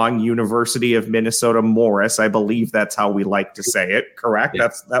this wrong. University of Minnesota Morris. I believe that's how we like to say it. Correct? Yeah.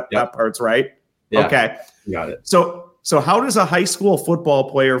 That part's right. Yeah, okay. Got it. So how does a high school football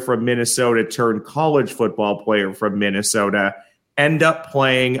player from Minnesota turn college football player from Minnesota end up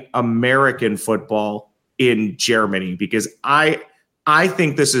playing American football in Germany? Because I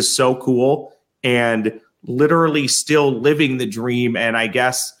think this is so cool and literally still living the dream. And I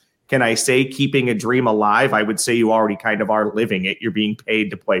guess, can I say keeping a dream alive? I would say you already kind of are living it. You're being paid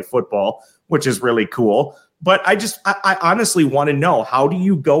to play football, which is really cool. But I honestly want to know, how do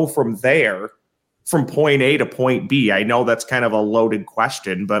you go from there, from point A to point B? I know that's kind of a loaded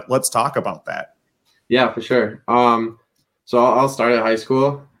question, but let's talk about that. Yeah, for sure. So I'll start at high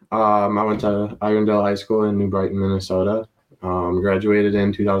school. I went to Irondale High School in New Brighton, Minnesota. Graduated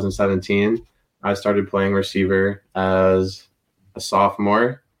in 2017. I started playing receiver as a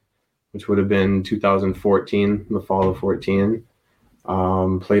sophomore, which would have been 2014, the fall of 14.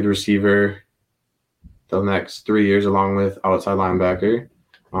 Played receiver the next 3 years along with outside linebacker.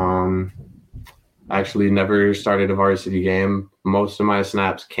 Actually never started a varsity game. Most of my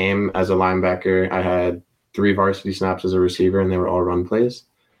snaps came as a linebacker. I had 3 varsity snaps as a receiver, and they were all run plays.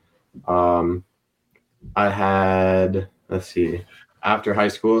 I had, after high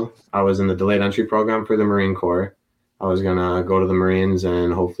school, I was in the delayed entry program for the Marine Corps. I was going to go to the Marines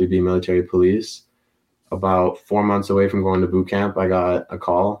and hopefully be military police. About 4 months away from going to boot camp, I got a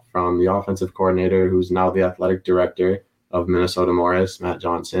call from the offensive coordinator, who's now the athletic director of Minnesota Morris, Matt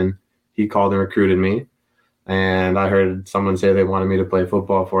Johnson. He called and recruited me, and I heard someone say they wanted me to play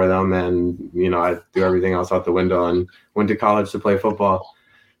football for them. And, I threw everything else out the window and went to college to play football.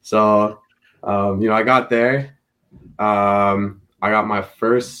 So, I got there. I got my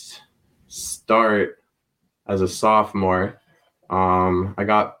first start as a sophomore. I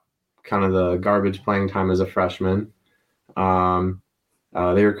got kind of the garbage playing time as a freshman.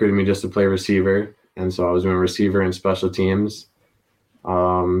 They recruited me just to play receiver. And so I was doing receiver and special teams.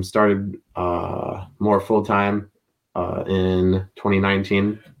 Started more full-time in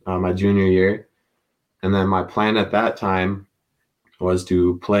 2019, my junior year. And then my plan at that time was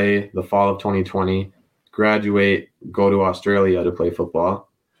to play the fall of 2020, graduate, go to Australia to play football.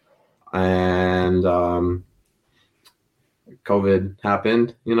 And COVID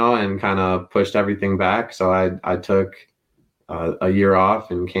happened, and kind of pushed everything back. So I took a year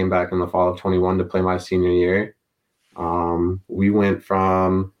off and came back in the fall of 21 to play my senior year. We went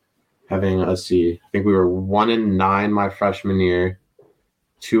from having, I think we were 1-9 my freshman year,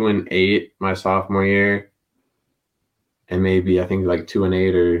 2-8 my sophomore year, and maybe I think like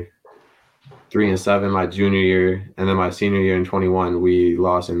 2-8 or 3-7 my junior year. And then my senior year in 21, we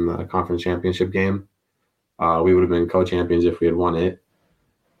lost in the conference championship game. We would have been co-champions if we had won it.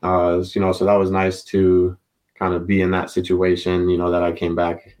 So that was nice to kind of be in that situation, that I came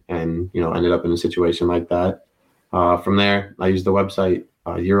back and, ended up in a situation like that. From there, I used the website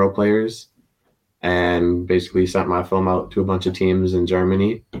Europlayers and basically sent my film out to a bunch of teams in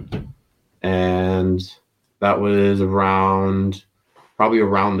Germany. And that was probably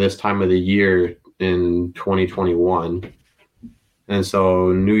around this time of the year in 2021. And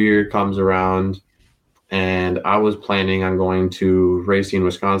so New Year comes around, and I was planning on going to Racine,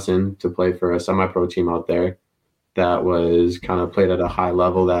 Wisconsin to play for a semi-pro team out there that was kind of played at a high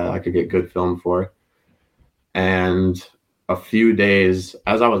level that I could get good film for. And a few days,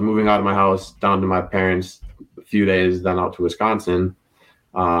 as I was moving out of my house down to my parents, a few days then out to Wisconsin,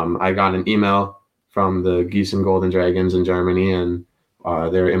 I got an email from the Gießen Golden Dragons in Germany, and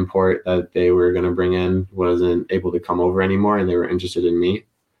their import that they were going to bring in wasn't able to come over anymore, and they were interested in me.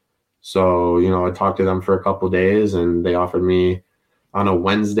 So, I talked to them for a couple of days, and they offered me on a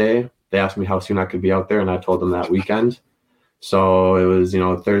Wednesday. They asked me how soon I could be out there, and I told them that weekend. So it was,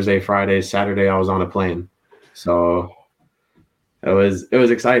 Thursday, Friday, Saturday, I was on a plane. So it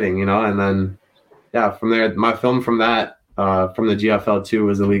was exciting, and then, from there, my film from that, from the GFL2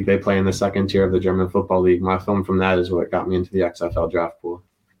 was the league they play in the second tier of the German Football League. My film from that is what got me into the XFL draft pool.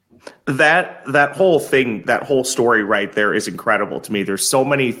 That whole thing, that whole story right there is incredible to me. There's so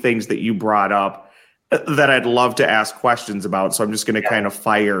many things that you brought up that I'd love to ask questions about. So I'm just going to kind of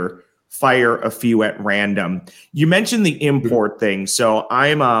fire a few at random. You mentioned the import thing. So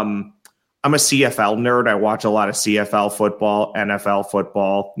I'm a CFL nerd. I watch a lot of CFL football, NFL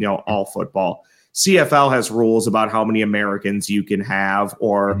football, all football. CFL has rules about how many Americans you can have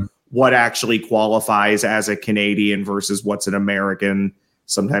or what actually qualifies as a Canadian versus what's an American.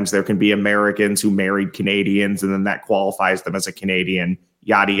 Sometimes there can be Americans who married Canadians, and then that qualifies them as a Canadian,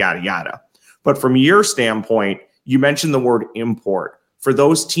 yada, yada, yada. But from your standpoint, you mentioned the word import. For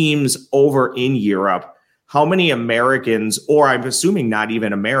those teams over in Europe, how many Americans, or I'm assuming not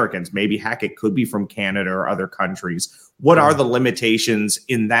even Americans, maybe heck, it could be from Canada or other countries. What are the limitations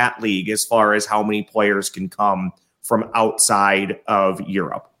in that league as far as how many players can come from outside of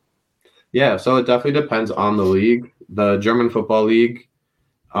Europe? Yeah, so it definitely depends on the league. The German Football League,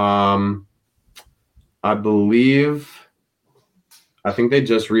 I think they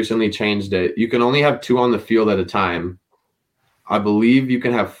just recently changed it. You can only have 2 on the field at a time. I believe you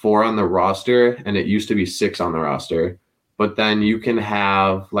can have 4 on the roster, and it used to be 6 on the roster. But then you can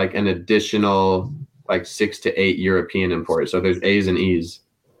have like an additional 6 to 8 European imports. So there's A's and E's.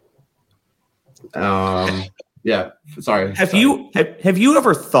 Yeah, sorry. Have you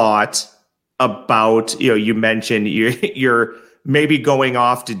ever thought about, you mentioned you're maybe going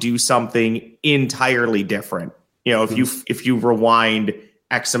off to do something entirely different. If you rewind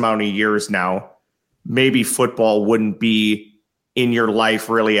X amount of years now, maybe football wouldn't be in your life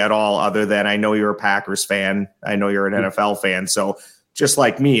really at all, other than I know you're a Packers fan. I know you're an NFL fan. So just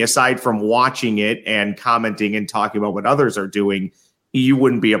like me, aside from watching it and commenting and talking about what others are doing, you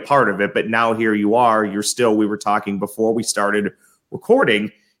wouldn't be a part of it. But now here you are, we were talking before we started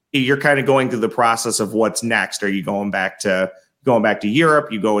recording, you're kind of going through the process of what's next. Are you going back to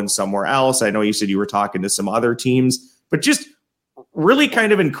Europe? You going somewhere else? I know you said you were talking to some other teams, but just really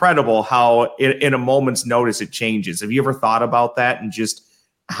kind of incredible how in a moment's notice it changes. Have you ever thought about that and just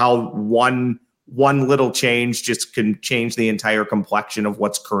how one little change just can change the entire complexion of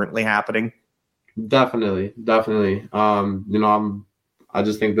what's currently happening? Definitely. I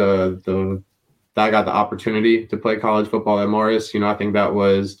just think that I got the opportunity to play college football at Morris. I think that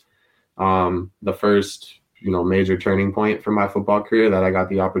was the first, major turning point for my football career, that I got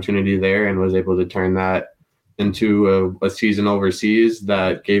the opportunity there and was able to turn that into a season overseas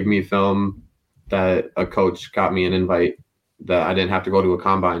that gave me film, that a coach got me an invite, that I didn't have to go to a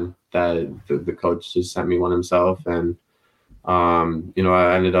combine, that the coach just sent me one himself. And,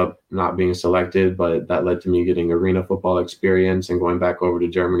 I ended up not being selected, but that led to me getting arena football experience and going back over to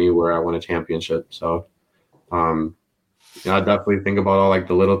Germany where I won a championship. So, I definitely think about all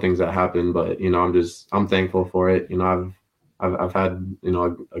the little things that happen, but, I'm thankful for it. I've had,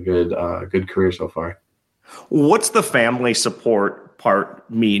 a good career so far. What's the family support part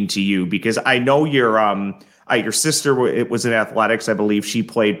mean to you? Because I know your sister was in athletics. I believe she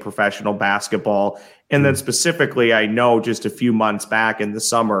played professional basketball. And then specifically, I know just a few months back in the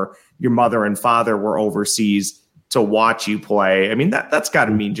summer, your mother and father were overseas to watch you play. I mean, that's got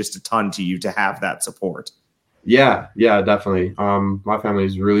to mean just a ton to you to have that support. Yeah, definitely. My family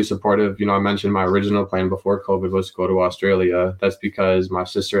is really supportive. I mentioned my original plan before COVID was to go to Australia. That's because my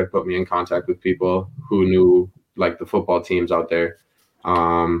sister had put me in contact with people who knew the football teams out there.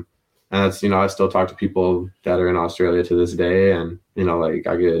 And that's, I still talk to people that are in Australia to this day. And,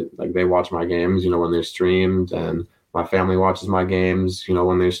 I get, they watch my games, when they're streamed, and my family watches my games,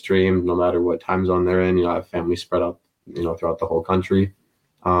 when they're streamed, no matter what time zone they're in. I have family spread up, throughout the whole country.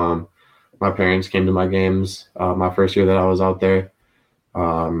 My parents came to my games my first year that I was out there.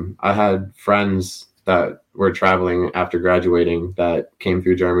 I had friends that were traveling after graduating that came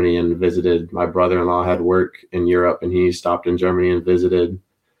through Germany and visited. My brother-in-law had work in Europe, and he stopped in Germany and visited,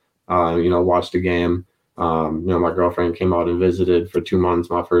 watched a game. My girlfriend came out and visited for 2 months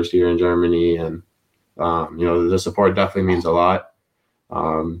my first year in Germany. And, the support definitely means a lot.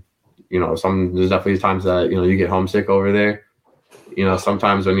 There's definitely times that, you get homesick over there.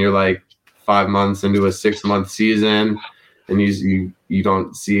 Sometimes when you're 5 months into a 6-month season and you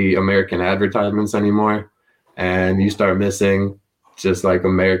don't see American advertisements anymore, and you start missing just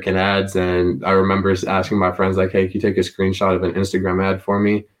American ads. And I remember asking my friends, hey, can you take a screenshot of an Instagram ad for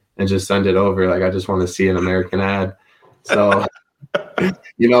me and just send it over? I just want to see an American ad. So,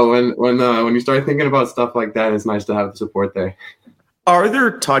 when you start thinking about stuff like that, it's nice to have the support there. Are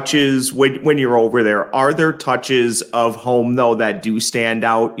there touches when you're over there? Are there touches of home though that do stand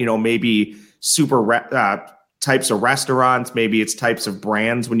out? Maybe super types of restaurants. Maybe it's types of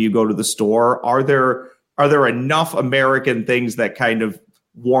brands when you go to the store. Are there enough American things that kind of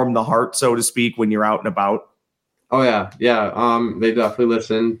warm the heart, so to speak, when you're out and about? Oh yeah. They definitely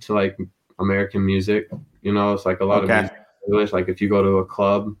listen to American music. You know, it's like a lot of music in English. Like if you go to a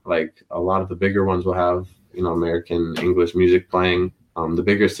club, like a lot of the bigger ones will have, you know, American English music playing. The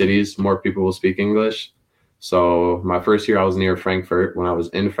bigger cities, more people will speak English. So my first year I was near Frankfurt. When I was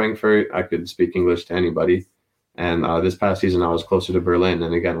in Frankfurt, I could speak English to anybody. And this past season I was closer to Berlin.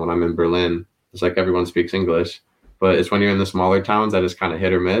 And again, when I'm in Berlin, it's like everyone speaks English. But it's when you're in the smaller towns that it's kind of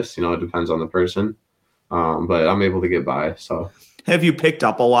hit or miss. You know, it depends on the person. But I'm able to get by. So have you picked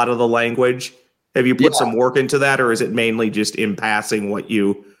up a lot of the language? Have you put some work into that, or is it mainly just in passing what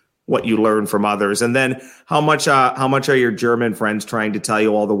you learn from others? And then how much are your German friends trying to tell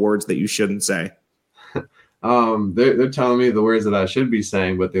you all the words that you shouldn't say? They're telling me the words that I should be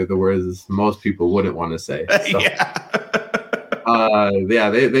saying, but they're the words most people wouldn't want to say. So,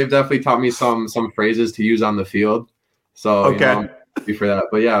 they've definitely taught me some phrases to use on the field. So you know, I'm happy for that.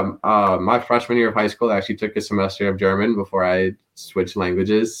 But yeah, my freshman year of high school, I actually took a semester of German before I switched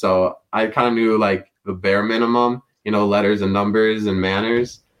languages. So I kind of knew like the bare minimum, you know, letters and numbers and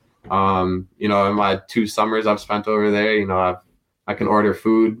manners. You know, in my 2 summers I've spent over there, you know, I can order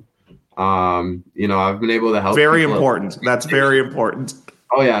food. You know, I've been able to help. Very important. That's very important.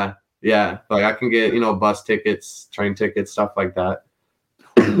 Oh yeah. Yeah. Like I can get, you know, bus tickets, train tickets, stuff like that.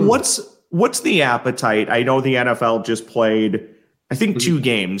 What's the appetite? I know the NFL just played, I think 2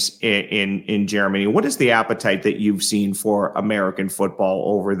 games in Germany. What is the appetite that you've seen for American football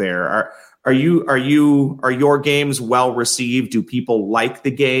over there? Are your games well received? Do people like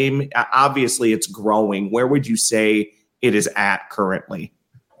the game? Obviously it's growing. Where would you say it is at currently?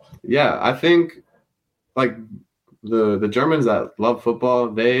 Yeah, I think like the Germans that love football,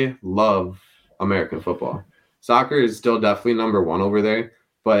 they love American football. Soccer is still definitely number 1 over there,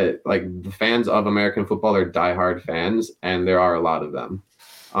 but like the fans of American football are diehard fans, and there are a lot of them.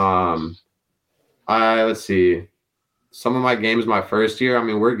 Let's see. Some of my games my first year, I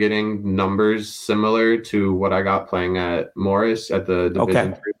mean, we're getting numbers similar to what I got playing at Morris at the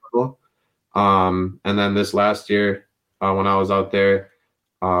Division 3 level. And then this last year, when I was out there,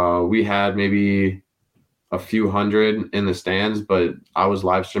 we had maybe a few hundred in the stands, but I was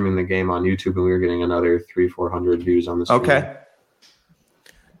live streaming the game on YouTube and we were getting another 300-400 views on the stream. Okay.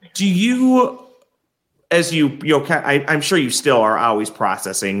 Do you, as I'm sure you still are always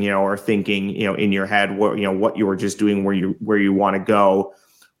processing, or thinking, in your head, what you were just doing, where you want to go.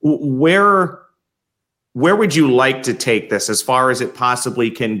 Where would you like to take this as far as it possibly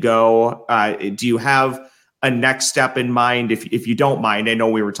can go? Do you have a next step in mind? If you don't mind, I know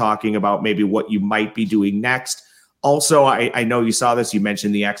we were talking about maybe what you might be doing next. Also, I know you saw this. You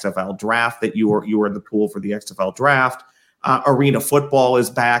mentioned the XFL draft, that you were in the pool for the XFL draft. Arena football is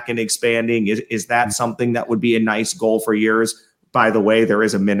back and expanding. Is that something that would be a nice goal for yours? By the way, there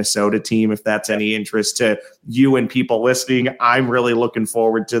is a Minnesota team, if that's any interest to you and people listening. I'm really looking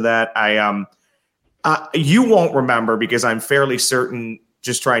forward to that. You won't remember, because I'm fairly certain,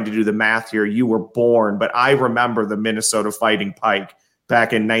 just trying to do the math here, you were born, but I remember the Minnesota Fighting Pike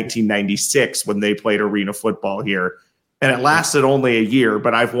back in 1996 when they played arena football here. And it lasted only a year,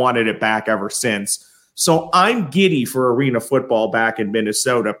 but I've wanted it back ever since. So I'm giddy for arena football back in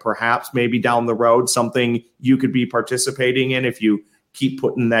Minnesota, perhaps maybe down the road, something you could be participating in if you keep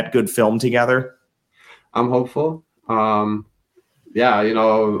putting that good film together. I'm hopeful. Yeah,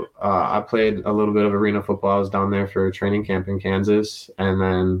 I played a little bit of arena football. I was down there for training camp in Kansas, and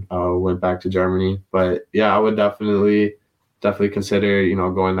then went back to Germany. But yeah, I would definitely consider,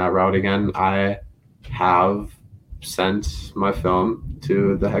 going that route again. I have sent my film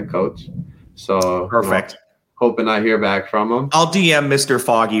to the head coach. So perfect. Hoping I hear back from him. I'll DM Mr.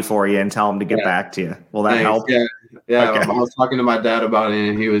 Foggy for you and tell him to get back to you. Will that help? Yeah. Okay. I was talking to my dad about it,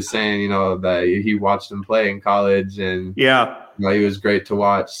 and he was saying, that he watched him play in college, and he was great to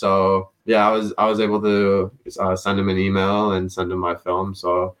watch. So yeah, I was able to send him an email and send him my film.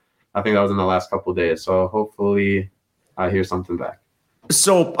 So I think that was in the last couple of days. So hopefully I hear something back.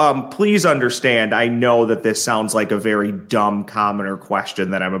 So please understand, I know that this sounds like a very dumb commoner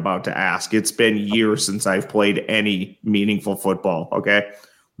question that I'm about to ask. It's been years since I've played any meaningful football. Okay.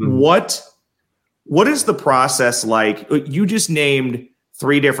 Mm-hmm. What is the process like? You just named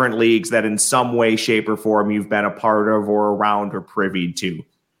 3 different leagues that in some way, shape, or form you've been a part of or around or privy to.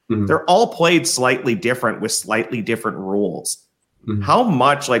 Mm-hmm. They're all played slightly different with slightly different rules. Mm-hmm. How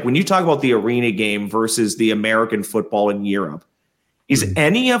much, like when you talk about the arena game versus the American football in Europe, is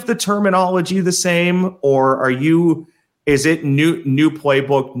any of the terminology the same, or is it new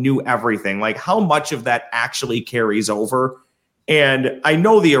playbook, new everything? Like how much of that actually carries over? And I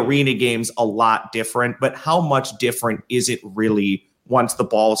know the arena game's a lot different, but how much different is it really once the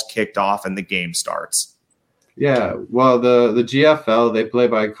ball's kicked off and the game starts? Yeah, well, the GFL, they play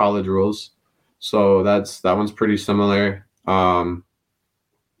by college rules, so that one's pretty similar.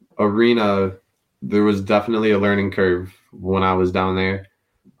 Arena, there was definitely a learning curve when I was down there.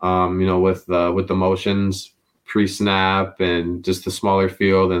 With the motions pre-snap and just the smaller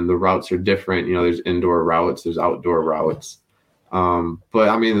field, and the routes are different. There's indoor routes, there's outdoor routes. But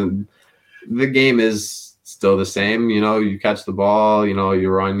I mean, the game is still the same. You catch the ball, you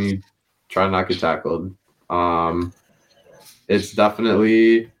run, you try not to get tackled. It's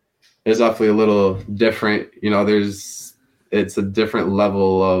definitely a little different. It's a different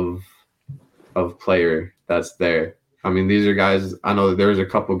level of player that's there. I mean, these are guys, I know that there's a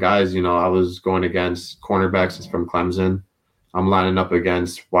couple guys, I was going against cornerbacks from Clemson. I'm lining up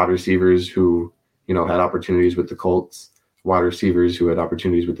against wide receivers who, had opportunities with the Colts, wide receivers who had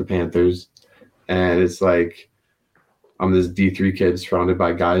opportunities with the Panthers. And it's like, I'm this D3 kid surrounded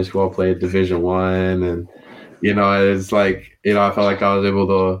by guys who all play at Division I. And, it's like, I felt like I was able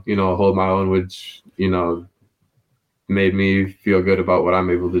to, hold my own, which, made me feel good about what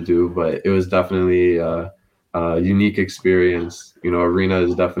I'm able to do. But it was definitely a unique experience. Arena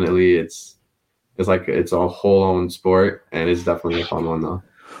is definitely, it's a whole own sport, and it's definitely a fun one though.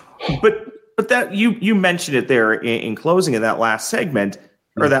 But that you mentioned it there in closing of that last segment,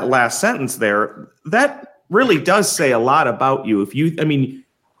 or that last sentence there, that really does say a lot about you.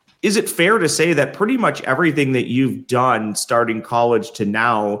 Is it fair to say that pretty much everything that you've done starting college to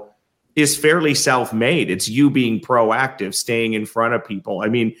now is fairly self-made? It's you being proactive, staying in front of people. I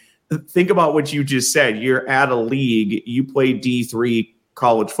mean, think about what you just said. You're at a league, you play D3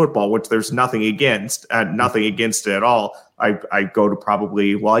 college football, which there's nothing against it at all. I go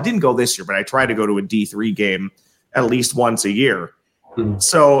to I didn't go this year, but I try to go to a D3 game at least once a year. Mm-hmm.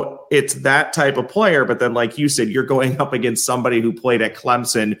 So it's that type of player. But then, like you said, you're going up against somebody who played at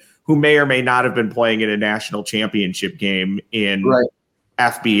Clemson, who may or may not have been playing in a national championship game in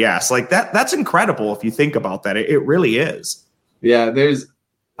FBS. Like that's incredible if you think about that. It really is. Yeah,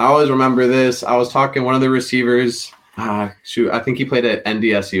 I always remember this. I was talking one of the receivers. I think he played at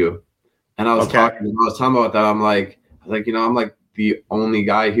NDSU, and I was talking about that. I'm like, I'm like the only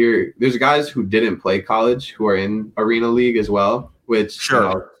guy here. There's guys who didn't play college who are in Arena League as well, which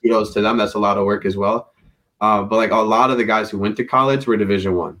kudos to them. That's a lot of work as well. But like a lot of the guys who went to college were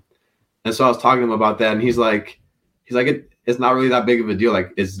Division I, and so I was talking to him about that, and he's like, it's not really that big of a deal.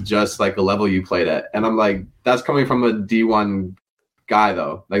 Like it's just like a level you played at, and I'm like, that's coming from a D1 guy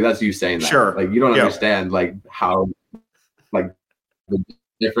though. Like that's you saying that. Sure. Like you don't understand like how like the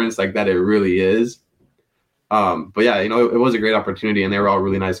difference like that it really is. But yeah, it was a great opportunity, and they were all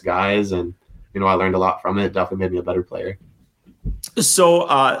really nice guys, and I learned a lot from it. Definitely made me a better player. So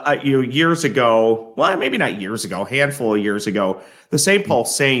years ago, well, maybe not years ago, a handful of years ago, the St. Paul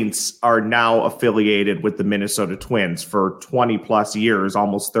Saints are now affiliated with the Minnesota Twins for 20 plus years,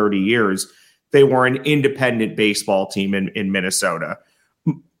 almost 30 years. They were an independent baseball team in Minnesota.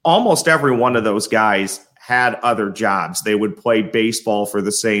 Almost every one of those guys had other jobs. They would play baseball for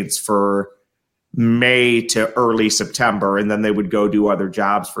the Saints for May to early September, and then they would go do other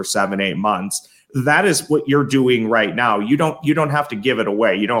jobs for 7-8 months. That is what you're doing right now. You don't have to give it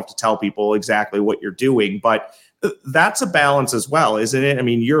away. You don't have to tell people exactly what you're doing, but that's a balance as well, isn't it? I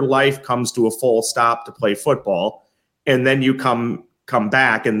mean, your life comes to a full stop to play football, and then you come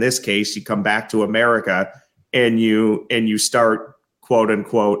back. In this case, you come back to America, and you start quote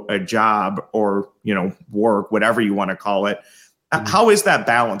unquote a job or work, whatever you want to call it. Mm-hmm. How is that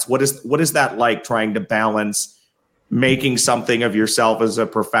balance? What is that like, trying to balance making something of yourself as a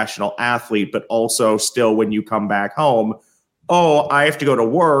professional athlete, but also still when you come back home, I have to go to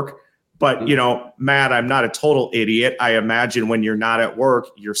work, but Matt, I'm not a total idiot. I imagine when you're not at work,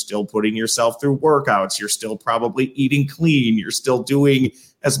 you're still putting yourself through workouts. You're still probably eating clean. You're still doing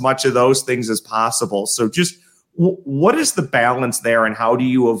as much of those things as possible. So just what is the balance there, and how do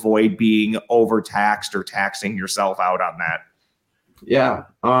you avoid being overtaxed or taxing yourself out on that? Yeah.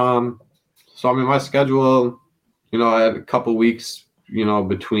 So I mean, my schedule, I had a couple weeks,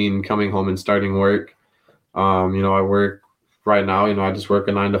 between coming home and starting work. I work right now, I just work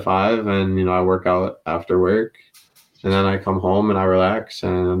a 9 to 5, and, I work out after work, and then I come home and I relax,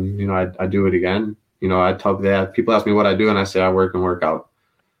 and, I do it again. I tell people ask me what I do, and I say I work and work out,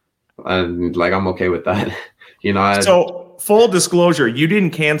 and like, I'm okay with that. So full disclosure, you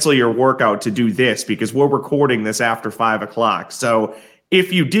didn't cancel your workout to do this, because we're recording this after 5 o'clock. So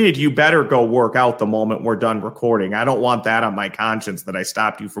if you did, you better go work out the moment we're done recording. I don't want that on my conscience that I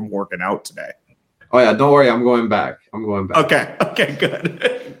stopped you from working out today. Oh yeah, don't worry. I'm going back. Okay,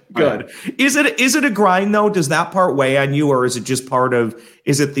 good. Good. Right. Is it a grind though? Does that part weigh on you, or is it just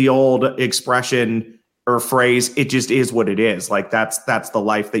is it the old expression, or phrase, it just is what it is. Like that's the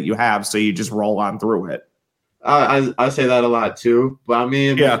life that you have. So you just roll on through it. I say that a lot too, but I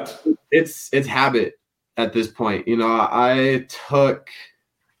mean, yeah, it's habit at this point. You know, I took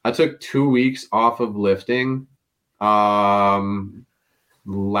 2 weeks off of lifting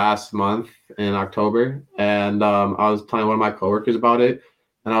last month in October, and I was telling one of my coworkers about it,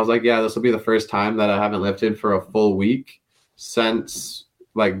 and I was like, yeah, this will be the first time that I haven't lifted for a full week since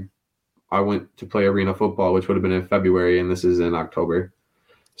like I went to play arena football, which would have been in February, and this is in October.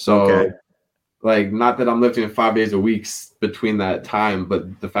 So like, not that I'm lifting 5 days a week between that time,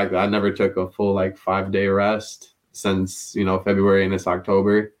 but the fact that I never took a full like 5-day rest since, you know, February and it's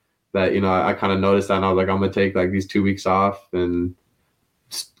October, that, you know, I kind of noticed that, and I was like, I'm going to take like these 2 weeks off and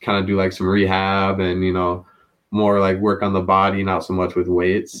just kind of do like some rehab and, you know, more like work on the body, not so much with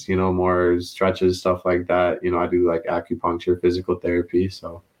weights, you know, more stretches, stuff like that. You know, I do like acupuncture, physical therapy.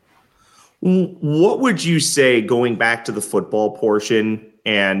 So what would you say, going back to the football portion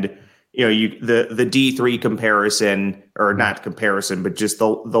and, you know, the D3 comparison, or not comparison, but just the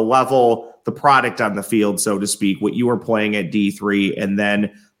level, the product on the field, so to speak, what you were playing at D3 and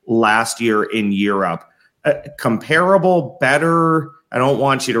then last year in Europe, comparable, better? I don't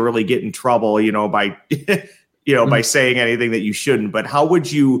want you to really get in trouble, you know, by, you know, by saying anything that you shouldn't, but how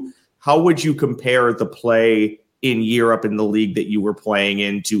would you compare the play in Europe in the league that you were playing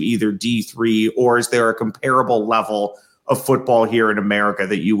in to either D3, or is there a comparable level of football here in America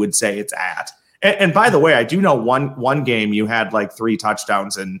that you would say it's at? And by the way, I do know one game you had like 3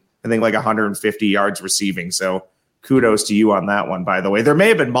 touchdowns and I think like 150 yards receiving. So kudos to you on that one, by the way. There may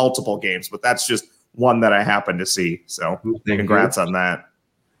have been multiple games, but that's just one that I happened to see. So congrats on that.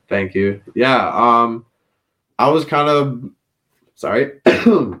 Thank you. Yeah. I was kind of sorry.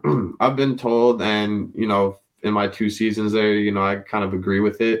 I've been told, and, you know, in my 2 seasons there, you know, I kind of agree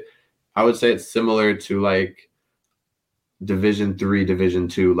with it. I would say it's similar to like Division 3, Division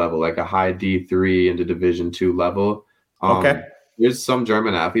 2 level, like a high D3 into Division 2 level. There's some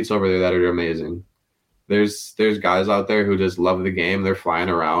German athletes over there that are amazing. There's guys out there who just love the game. They're flying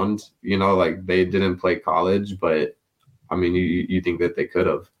around, you know, like they didn't play college, but I mean, you think that they could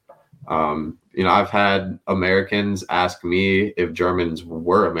have. You know, I've had Americans ask me if Germans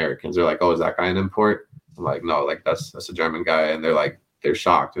were Americans. They're like, oh, is that guy an import? I'm like, no, like that's a German guy. And they're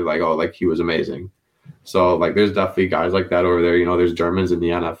shocked. They're like, oh, like he was amazing. So like, there's definitely guys like that over there. You know, there's Germans in the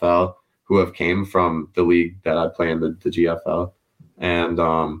NFL who have came from the league that I play in, the GFL. And,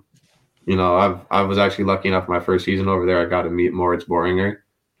 you know, I was actually lucky enough my first season over there. I got to meet Moritz Boringer,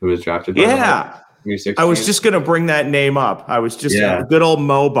 who was drafted. I was just going to bring that name up. I was just good old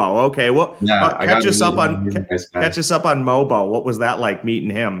Mobo. Okay. Well, catch us up on Mobo. What was that like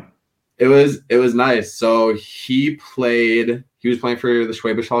meeting him? It was nice. So he was playing for the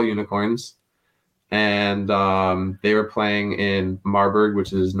Schwäbisch Hall Unicorns, and they were playing in Marburg,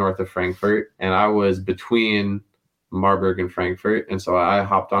 which is north of Frankfurt. And I was between Marburg and Frankfurt. And so I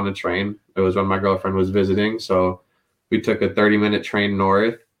hopped on a train. It was when my girlfriend was visiting. So we took a 30-minute train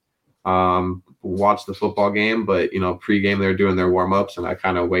north, watched the football game, but, you know, pregame they were doing their warm-ups, and I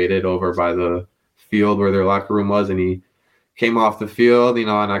kind of waited over by the field where their locker room was, and he came off the field, you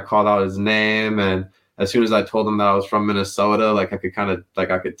know, and I called out his name, and as soon as I told him that I was from Minnesota, like I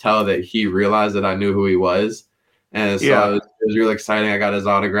could tell that he realized that I knew who he was. And so it was really exciting. I got his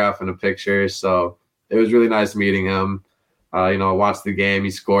autograph and a picture. So it was really nice meeting him. You know, I watched the game. He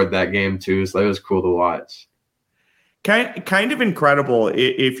scored that game too. So it was cool to watch. Kind of incredible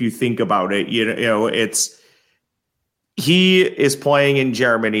if you think about it. You know, he is playing in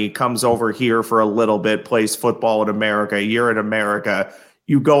Germany, comes over here for a little bit, plays football in America. You're in America.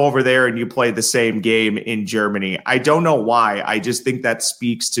 You go over there and you play the same game in Germany. I don't know why. I just think that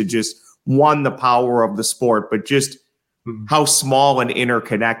speaks to just, one, the power of the sport, but just how small and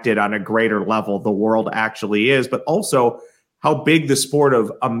interconnected on a greater level the world actually is, but also how big the sport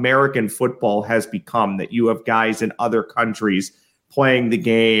of American football has become, that you have guys in other countries playing the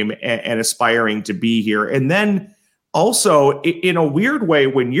game and aspiring to be here. And then also, in a weird way,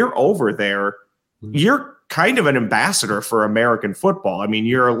 when you're over there, you're kind of an ambassador for American football. I mean,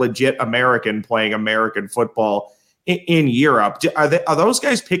 you're a legit American playing American football in Europe. Are those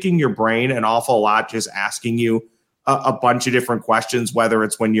guys picking your brain an awful lot, just asking you a bunch of different questions, whether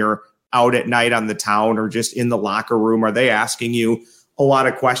it's when you're out at night on the town or just in the locker room? Are they asking you a lot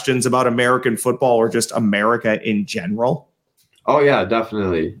of questions about American football or just America in general? Oh yeah,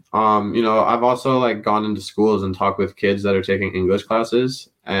 definitely. You know, I've also like gone into schools and talked with kids that are taking English classes,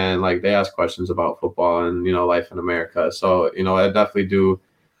 and like they ask questions about football and, you know, life in America. So, you know, I definitely do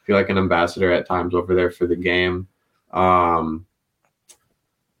feel like an ambassador at times over there for the game.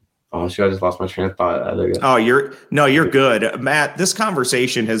 Oh, shoot, I just lost my train of thought. Oh, you're good, Matt. This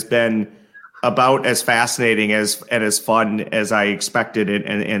conversation has been about as fascinating and as fun as I expected it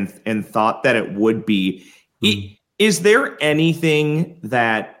and thought that it would be. Is there anything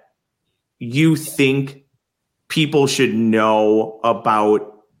that you think people should know about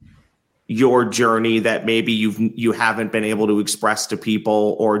your journey that maybe you haven't been able to express to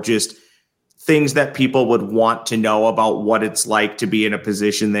people, or just things that people would want to know about what it's like to be in a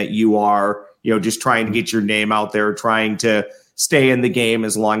position that you are, just trying to get your name out there, trying to stay in the game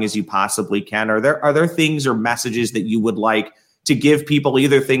as long as you possibly can? Are there things or messages that you would like to give people,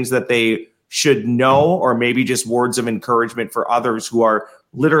 either things that they should know, or maybe just words of encouragement for others who are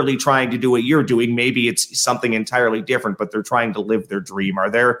literally trying to do what you're doing? Maybe it's something entirely different, but they're trying to live their dream.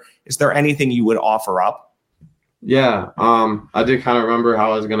 Is there anything you would offer up? Yeah, I did kind of remember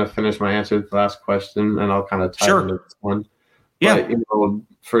how I was going to finish my answer to the last question, and I'll kind of tie into this one. Yeah. But,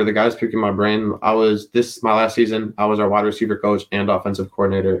 for the guys picking my brain, my last season, I was our wide receiver coach and offensive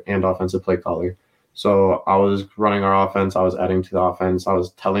coordinator and offensive play caller. So I was running our offense. I was adding to the offense. I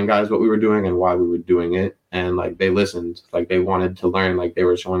was telling guys what we were doing and why we were doing it. And they listened, they wanted to learn, they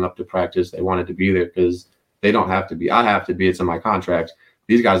were showing up to practice. They wanted to be there because they don't have to be. I have to be. It's in my contract.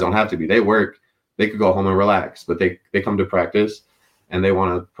 These guys don't have to be. They work. They could go home and relax, but they come to practice and they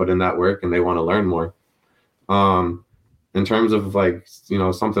want to put in that work and they want to learn more. In terms of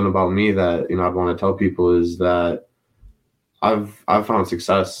something about me that, I'd want to tell people is that I've found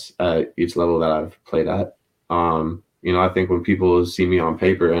success at each level that I've played at. I think when people see me on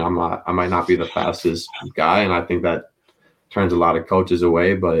paper, and I might not be the fastest guy, and I think that turns a lot of coaches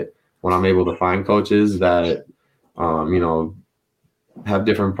away. But when I'm able to find coaches that, have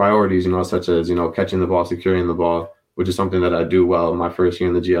different priorities, such as, catching the ball, securing the ball, which is something that I do well. My first year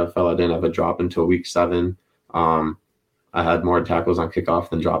in the GFL, I didn't have a drop until week 7. I had more tackles on kickoff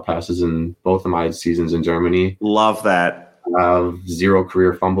than drop passes in both of my seasons in Germany. Love that. I have 0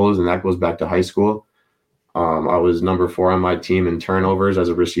 career fumbles, and that goes back to high school. I was number 4 on my team in turnovers as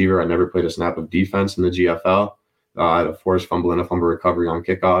a receiver. I never played a snap of defense in the GFL. I had a forced fumble and a fumble recovery on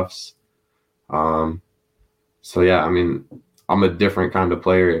kickoffs. So, yeah, I'm a different kind of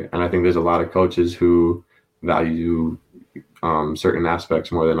player, and I think there's a lot of coaches who value certain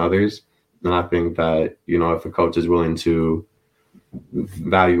aspects more than others. And I think that, if a coach is willing to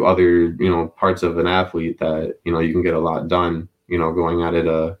value other, parts of an athlete, that, you can get a lot done, going at it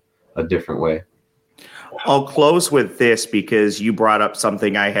a different way. I'll close with this because you brought up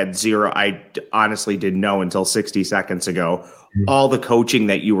something I honestly didn't know until 60 seconds ago. All the coaching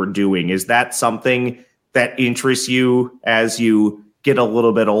that you were doing, is that something that interests you as you get a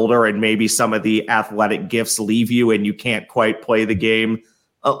little bit older and maybe some of the athletic gifts leave you and you can't quite play the game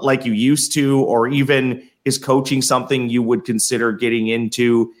like you used to? Or even is coaching something you would consider getting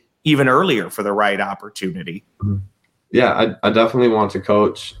into even earlier for the right opportunity? Yeah, I definitely want to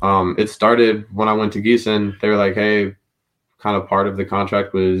coach. It started when I went to Gießen. They were like, hey, kind of part of the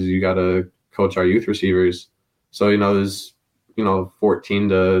contract was you got to coach our youth receivers. So, there's, 14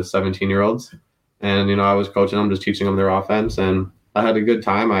 to 17-year-olds. And, I was coaching them, just teaching them their offense. And I had a good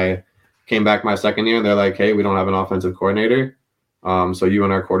time. I came back my second year and they're like, hey, we don't have an offensive coordinator. So you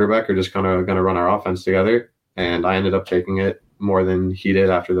and our quarterback are just kind of going to run our offense together. And I ended up taking it more than he did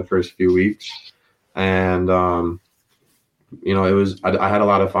after the first few weeks. And, I had a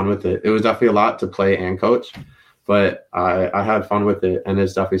lot of fun with it. It was definitely a lot to play and coach, but I had fun with it. And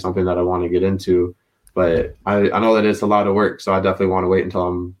it's definitely something that I want to get into. But I know that it's a lot of work. So I definitely want to wait until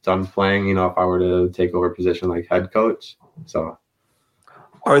I'm done playing, if I were to take over a position like head coach. So.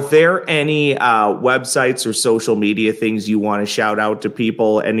 Are there any websites or social media things you want to shout out to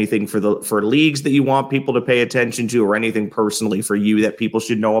people? Anything for leagues that you want people to pay attention to, or anything personally for you that people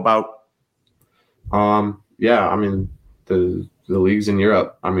should know about? Yeah, the leagues in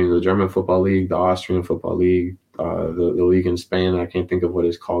Europe. The German Football League, the Austrian Football League, the league in Spain. I can't think of what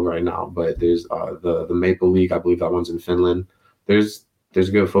it's called right now, but there's the Maple League. I believe that one's in Finland. There's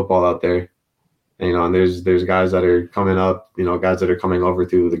good football out there. And there's guys that are coming up, guys that are coming over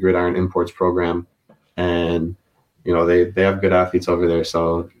through the Gridiron Imports program, and they have good athletes over there.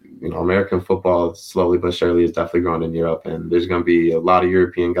 So American football slowly but surely is definitely growing in Europe, and there's going to be a lot of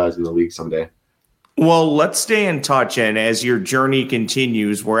European guys in the league someday. Well, let's stay in touch, and as your journey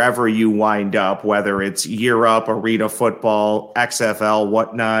continues, wherever you wind up, whether it's Europe, Arena football, XFL,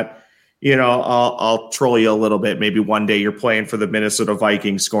 whatnot, I'll troll you a little bit. Maybe one day you're playing for the Minnesota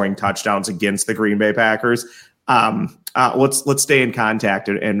Vikings, scoring touchdowns against the Green Bay Packers. Let's stay in contact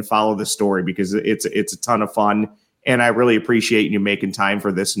and follow the story, because it's a ton of fun, and I really appreciate you making time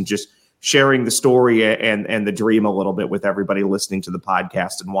for this and just sharing the story and the dream a little bit with everybody listening to the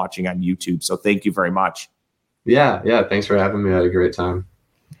podcast and watching on YouTube. So thank you very much. Yeah. Thanks for having me. I had a great time.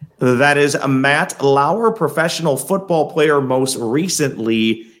 That is Matt Lauer, professional football player, most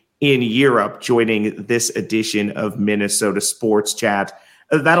recently in Europe, joining this edition of Minnesota Sports Chat.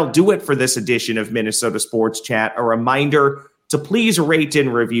 That'll do it for this edition of Minnesota Sports Chat. A reminder to please rate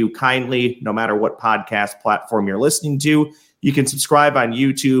and review kindly, no matter what podcast platform you're listening to. You can subscribe on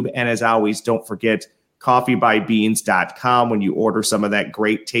YouTube. And as always, don't forget coffeebybeans.com. When you order some of that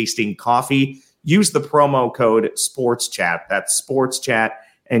great tasting coffee, use the promo code SportsChat. That's SportsChat,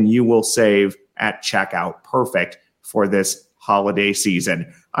 and you will save at checkout. Perfect for this holiday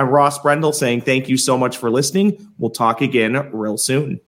season. I'm Ross Brendel saying thank you so much for listening. We'll talk again real soon.